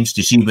 3 times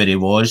to see where he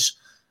was,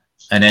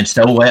 and then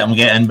still let him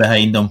get in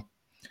behind him.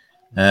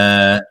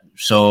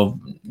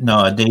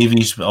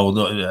 Davies,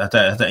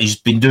 although he's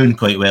been doing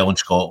quite well in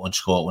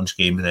Scotland's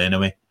game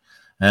anyway.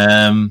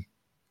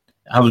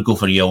 I would go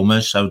for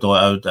Yilmaz.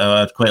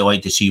 I'd quite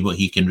like to see what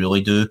he can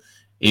really do.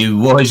 He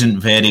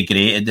wasn't very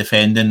great at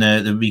defending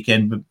the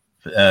weekend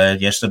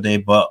yesterday,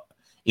 but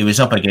he was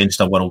up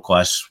against a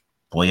world-class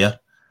player.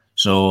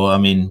 So, I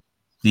mean,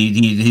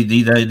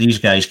 these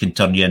guys can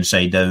turn you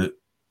inside out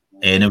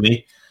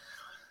anyway.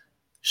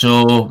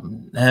 So,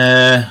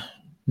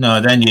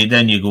 no, then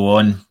you go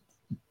on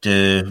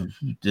to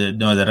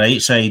the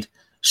right side.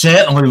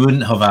 Certainly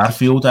wouldn't have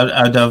Arfield.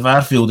 I'd have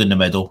Arfield in the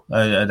middle.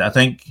 I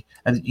think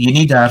you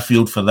need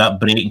Arfield for that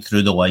breaking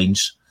through the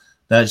lines.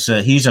 That's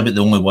he's about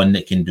the only one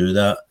that can do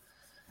that.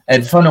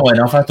 And funnily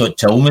enough, I thought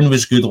Tillman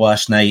was good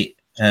last night.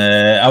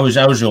 I was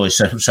really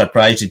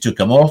surprised he took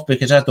him off,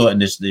 because I thought in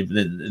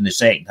the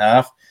second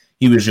half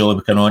he was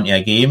really coming onto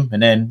a game,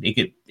 and then he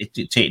get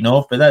taken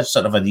off. But that's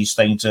sort of these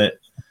things that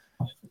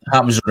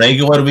happens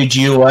regular with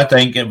Gio.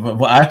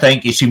 I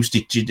think he seems to,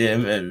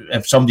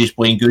 if somebody's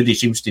playing good, he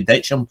seems to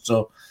ditch him.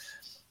 So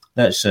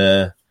that's.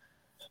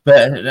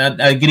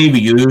 But I agree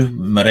with you,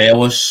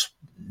 Morelos.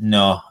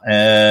 No,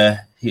 I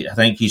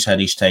think he's had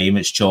his time.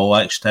 It's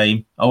Colak's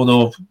time.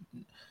 Although,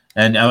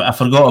 and I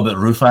forgot about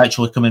Roof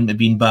actually coming to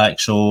being back.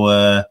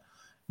 So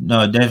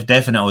no,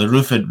 definitely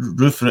Roof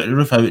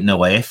out in the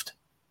left,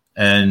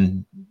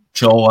 and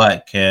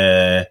Colak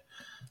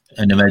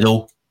in the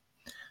middle.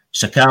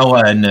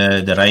 Sakala in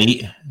the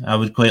right, I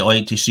would quite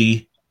like to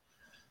see.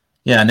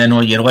 Yeah, and then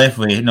on your left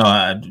way,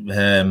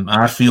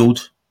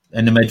 Arfield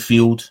in the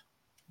midfield.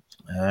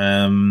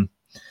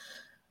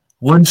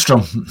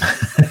 Lundstrom.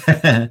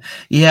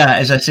 Yeah,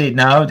 as I said,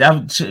 now I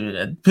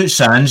would put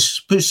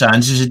Sands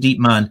as a deep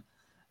man,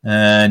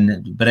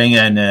 and bring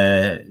in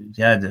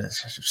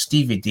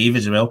Stevie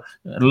Davis as well.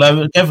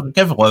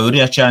 Give Lowry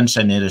a chance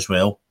in there as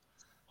well.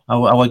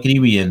 I'll agree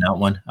with you in that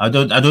one. I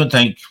don't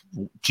think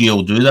Gio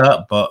will do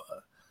that, but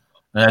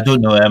I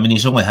don't know. I mean,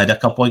 he's only had a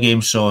couple of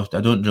games, so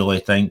I don't know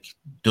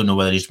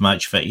whether he's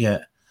match fit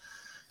yet.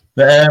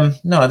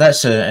 But no,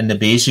 that's in the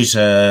basis.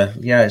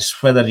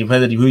 It's whether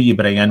who you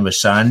bring in with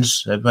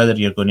Sands, whether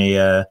you're going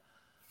to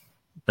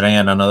bring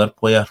in another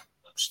player,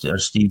 or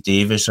Steve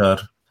Davis, or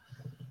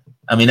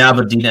I mean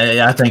Aberdeen.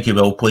 I think he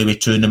will play with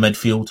two in the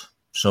midfield.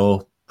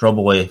 So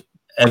probably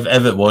if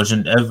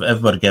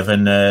we're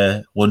giving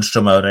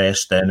Lundstrom a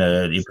rest, then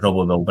he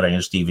probably will bring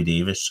in Stevie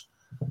Davis.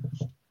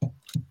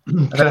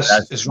 Chris,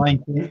 is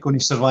Ryan Kent going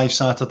to survive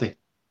Saturday?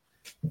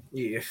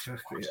 Yeah,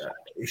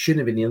 he shouldn't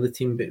have been near the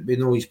team, but we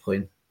know he's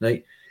playing,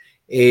 right?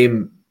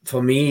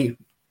 For me,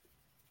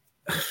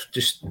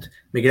 just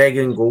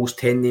McGregor in goals,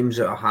 10 names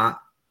out of a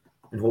hat,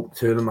 and hope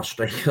two of them are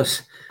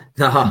strikers.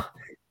 On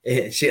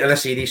a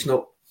serious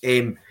note,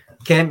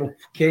 Kent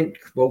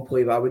will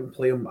play, but I wouldn't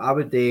play him. I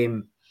would,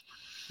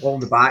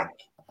 along the back,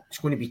 it's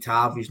going to be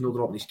Tav. He's no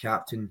dropping his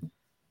captain.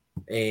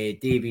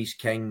 Davies,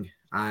 King,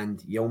 and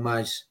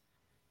Yilmaz.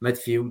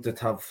 Midfield, I'd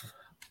have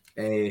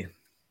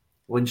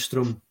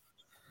Lundstrom,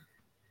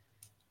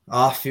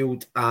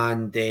 Arfield,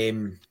 and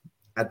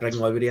I'd bring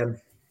Lowry in.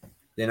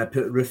 Then I'd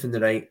put Roof in the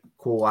right,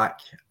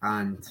 Kolak,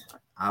 and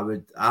I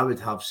would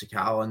have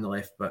Sakala on the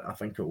left, but I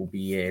think it will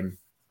be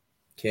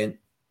Kent.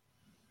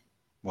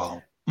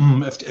 Wow.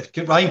 If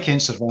Ryan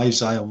Kent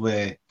survives, I'll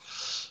let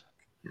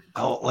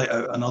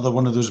out another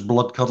one of those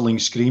blood-curdling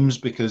screams,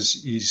 because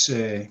he's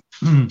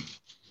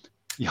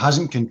he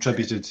hasn't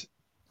contributed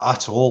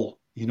at all.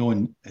 You know,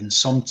 in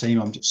some time,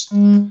 I'm just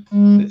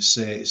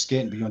it's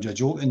getting beyond a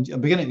joke, and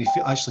I'm beginning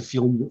to actually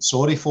feel a bit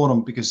sorry for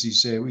him, because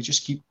we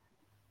just keep,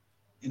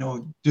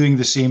 doing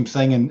the same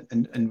thing,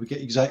 and we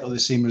get exactly the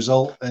same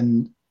result,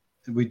 and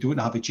we don't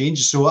have any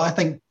changes. So I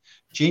think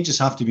changes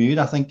have to be made.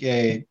 I think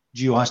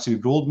Gio has to be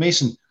rolled.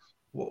 Mason,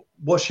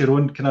 what's your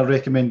own kind of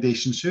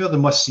recommendations? Who are the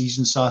must-sees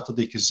on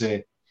Saturday? Because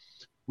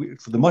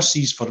for the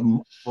must-sees for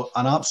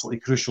an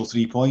absolutely crucial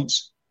 3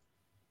 points.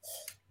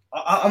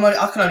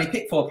 I can only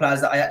pick 4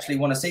 players that I actually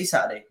want to see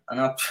Saturday,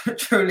 and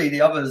truly the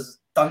others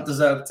don't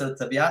deserve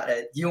to be out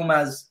there.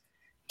 Yilmaz,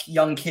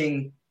 Young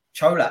King,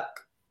 Colak,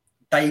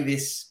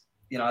 Davis.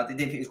 I didn't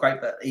think he was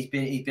great, but he's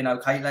been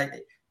okay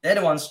lately. They're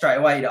the ones straight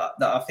away that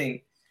I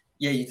think,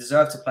 you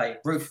deserve to play.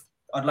 Roof,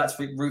 I'd like to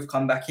see Roof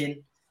come back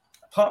in.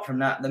 Apart from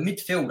that, the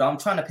midfield, I'm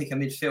trying to pick a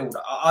midfield.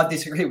 I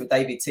disagree with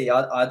David T.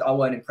 I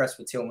weren't impressed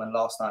with Tillman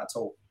last night at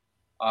all.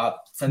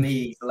 For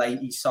me,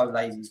 he's so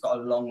lazy. He's got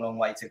a long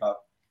way to go.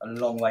 A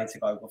long way to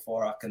go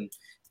before I can.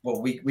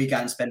 Well, we go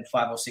and spend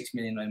 5 or 6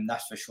 million on him,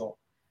 that's for sure.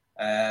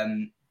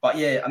 But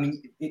yeah, I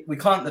mean, we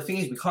can't. The thing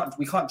is,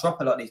 we can't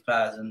drop a lot of these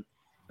players, and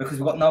because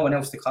we've got no one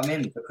else to come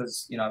in,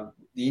 because your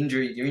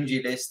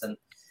injury list, and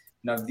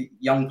the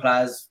young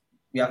players,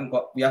 we haven't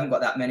got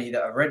that many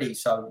that are ready.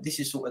 So this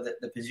is sort of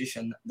the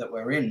position that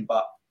we're in.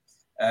 But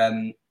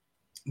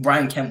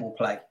Ryan Kent will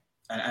play,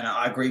 and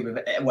I agree with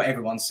what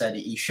everyone said.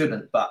 He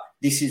shouldn't, but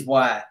this is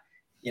why.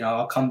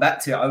 I'll come back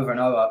to it over and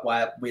over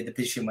why we're the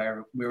position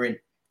where we're in.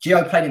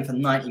 Gio played him for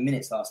 90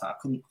 minutes last night. I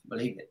couldn't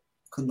believe it.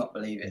 Could not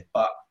believe it.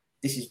 But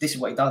this is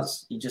what he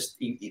does.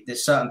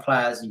 There's certain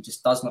players he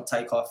just does not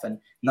take off, and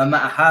no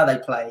matter how they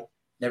play,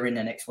 they're in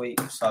there next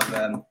week. So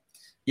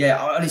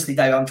yeah, honestly,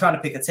 Dave, I'm trying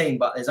to pick a team,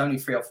 but there's only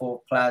 3 or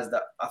 4 players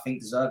that I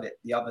think deserve it.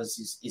 The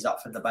others is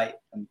up for debate.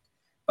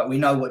 But we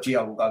know what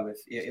Gio will go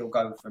with. He'll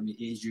go from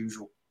his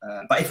usual.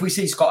 But if we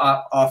see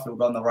Scott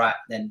Arfield on the right,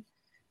 then,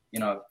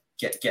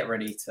 get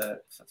ready for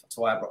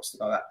Ibrox to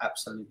go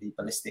absolutely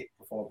ballistic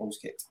before a ball's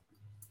kicked.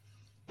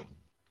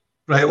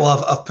 Right,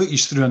 well, I've put you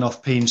through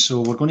enough pain,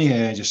 so we're going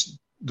to just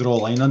draw a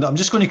line under it. I'm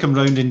just going to come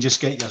round and just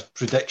get your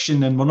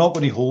prediction, and we're not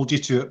going to hold you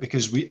to it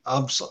because we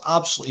have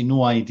absolutely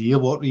no idea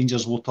what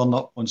Rangers will turn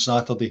up on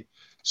Saturday.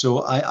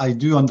 So I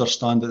do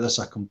understand that this is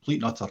a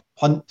complete and utter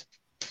punt.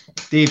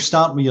 Dave,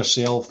 start with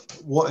yourself.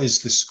 What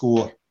is the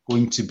score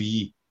going to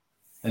be?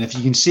 And if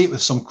you can say it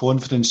with some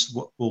confidence,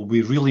 we'll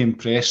be really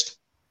impressed.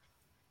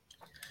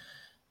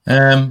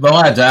 Well,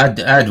 I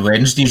had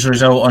Wednesday's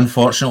result,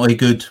 unfortunately,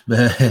 good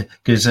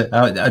because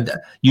I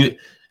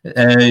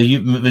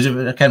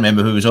can't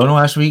remember who was on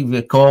last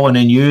week. Colin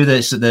and you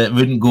that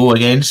wouldn't go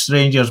against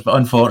Rangers, but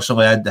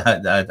unfortunately,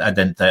 I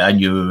didn't. I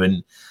knew,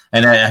 and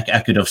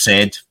I could have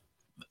said,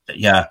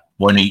 yeah,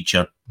 1 each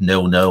or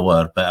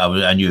 0-0, but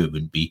I knew it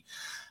wouldn't be.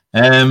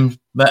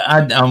 But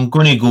I'm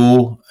going to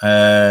go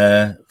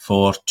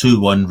for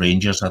 2-1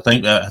 Rangers. I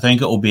think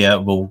it will be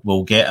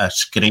we'll get a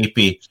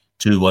scrapey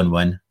 2-1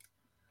 win.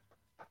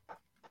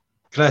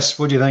 Chris,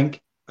 what do you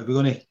think? Are we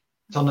going to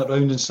turn it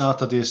round on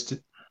Saturday? Is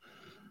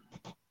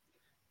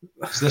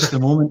this the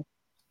moment?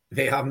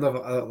 I've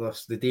never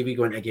the day we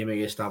go into a game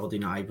against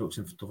Aberdeen at Ibrox,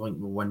 and I think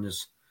we'll win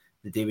is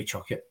the day we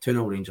chuck it.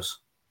 2-0 Rangers.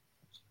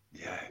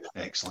 Yeah,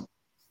 excellent.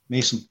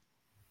 Mason.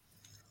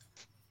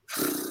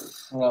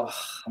 Well,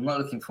 I'm not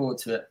looking forward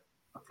to it.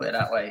 I'll put it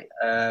that way.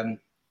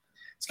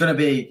 It's going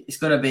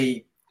to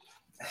be.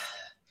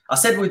 I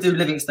said we'd do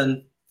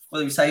Livingston. What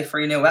did we say?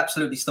 3-0.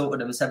 Absolutely stalked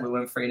them and said we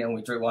win 3-0.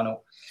 We drew 1-0.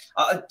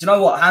 Do you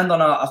know what? Hand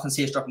on heart, I can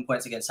see us dropping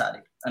points against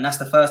Saturday, and that's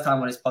the first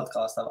time on this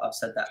podcast I've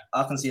said that.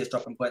 I can see us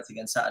dropping points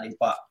against Saturday,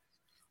 but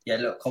yeah,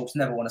 look, Colts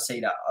never want to see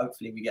that.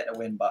 Hopefully, we get the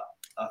win, but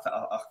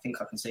I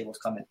think I can see what's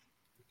coming.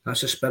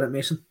 That's the spirit,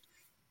 Mason.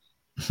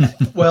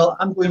 Well,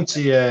 I'm going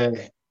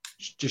to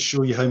just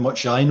show you how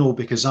much I know,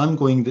 because I'm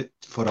going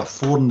for a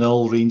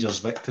 4-0 Rangers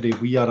victory.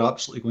 We are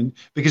absolutely going,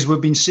 because we've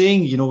been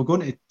saying, we're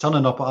going to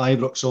turning up at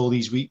Ibrox all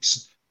these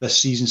weeks this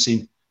season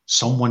saying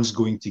someone's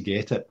going to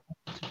get it.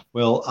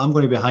 Well, I'm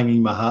going to be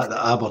hanging my hat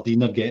that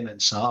Aberdeen are getting it on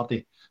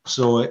Saturday.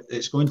 So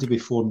it's going to be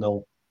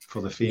 4-0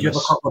 for the famous. Did you have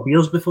a couple of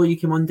beers before you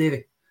came on,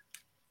 Davey?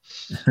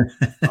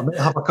 I might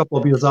have a couple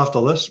of beers after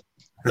this.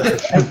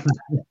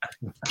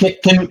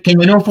 Can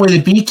we not play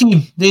the B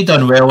team? They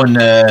done well in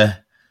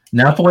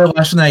Naples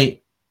last night.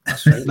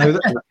 That's right. Now,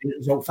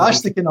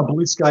 that's the kind of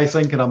blue sky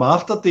thinking I'm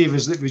after, Dave,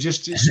 is that we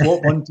just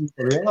swap one team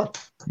for the other.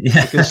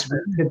 Yeah. Because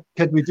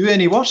could we do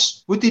any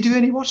worse? Would they do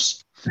any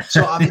worse?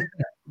 So, I mean,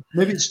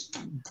 maybe it's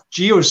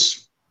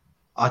Gio's,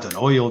 I don't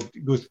know, he'll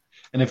go,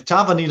 and if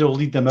Tavernier will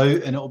lead them out,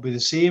 and it'll be the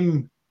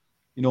same,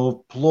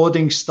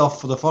 plodding stuff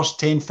for the first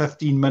 10,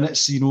 15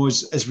 minutes,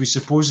 as we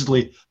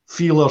supposedly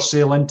feel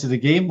ourselves into the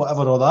game,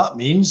 whatever all that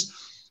means.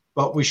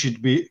 But we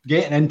should be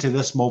getting into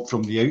this mob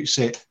from the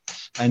outset.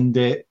 And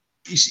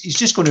he's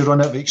just going to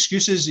run out of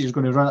excuses. He's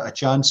going to run out of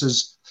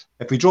chances.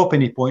 If we drop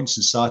any points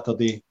on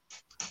Saturday,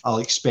 I'll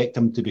expect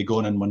him to be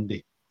gone on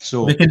Monday.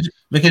 So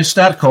we can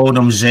start calling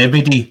him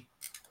Zebedee.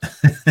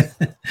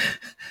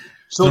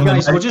 So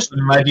guys, we'll just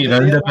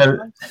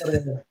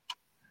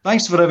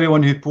thanks for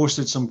everyone who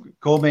posted some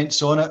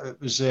comments on it.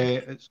 It was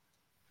it's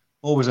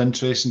always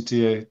interesting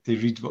to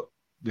read what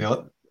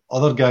the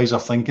other guys are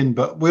thinking.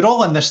 But we're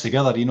all in this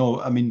together,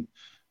 I mean,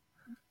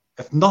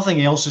 if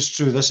nothing else is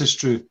true, this is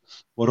true.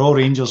 We're all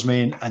Rangers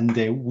men, and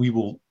we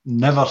will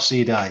never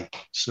say die.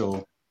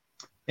 So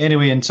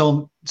anyway,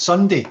 until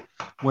Sunday,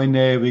 when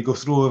we go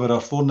through over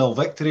our 4-0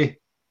 victory,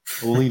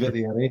 we'll leave it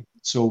there.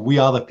 So we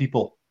are the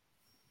people.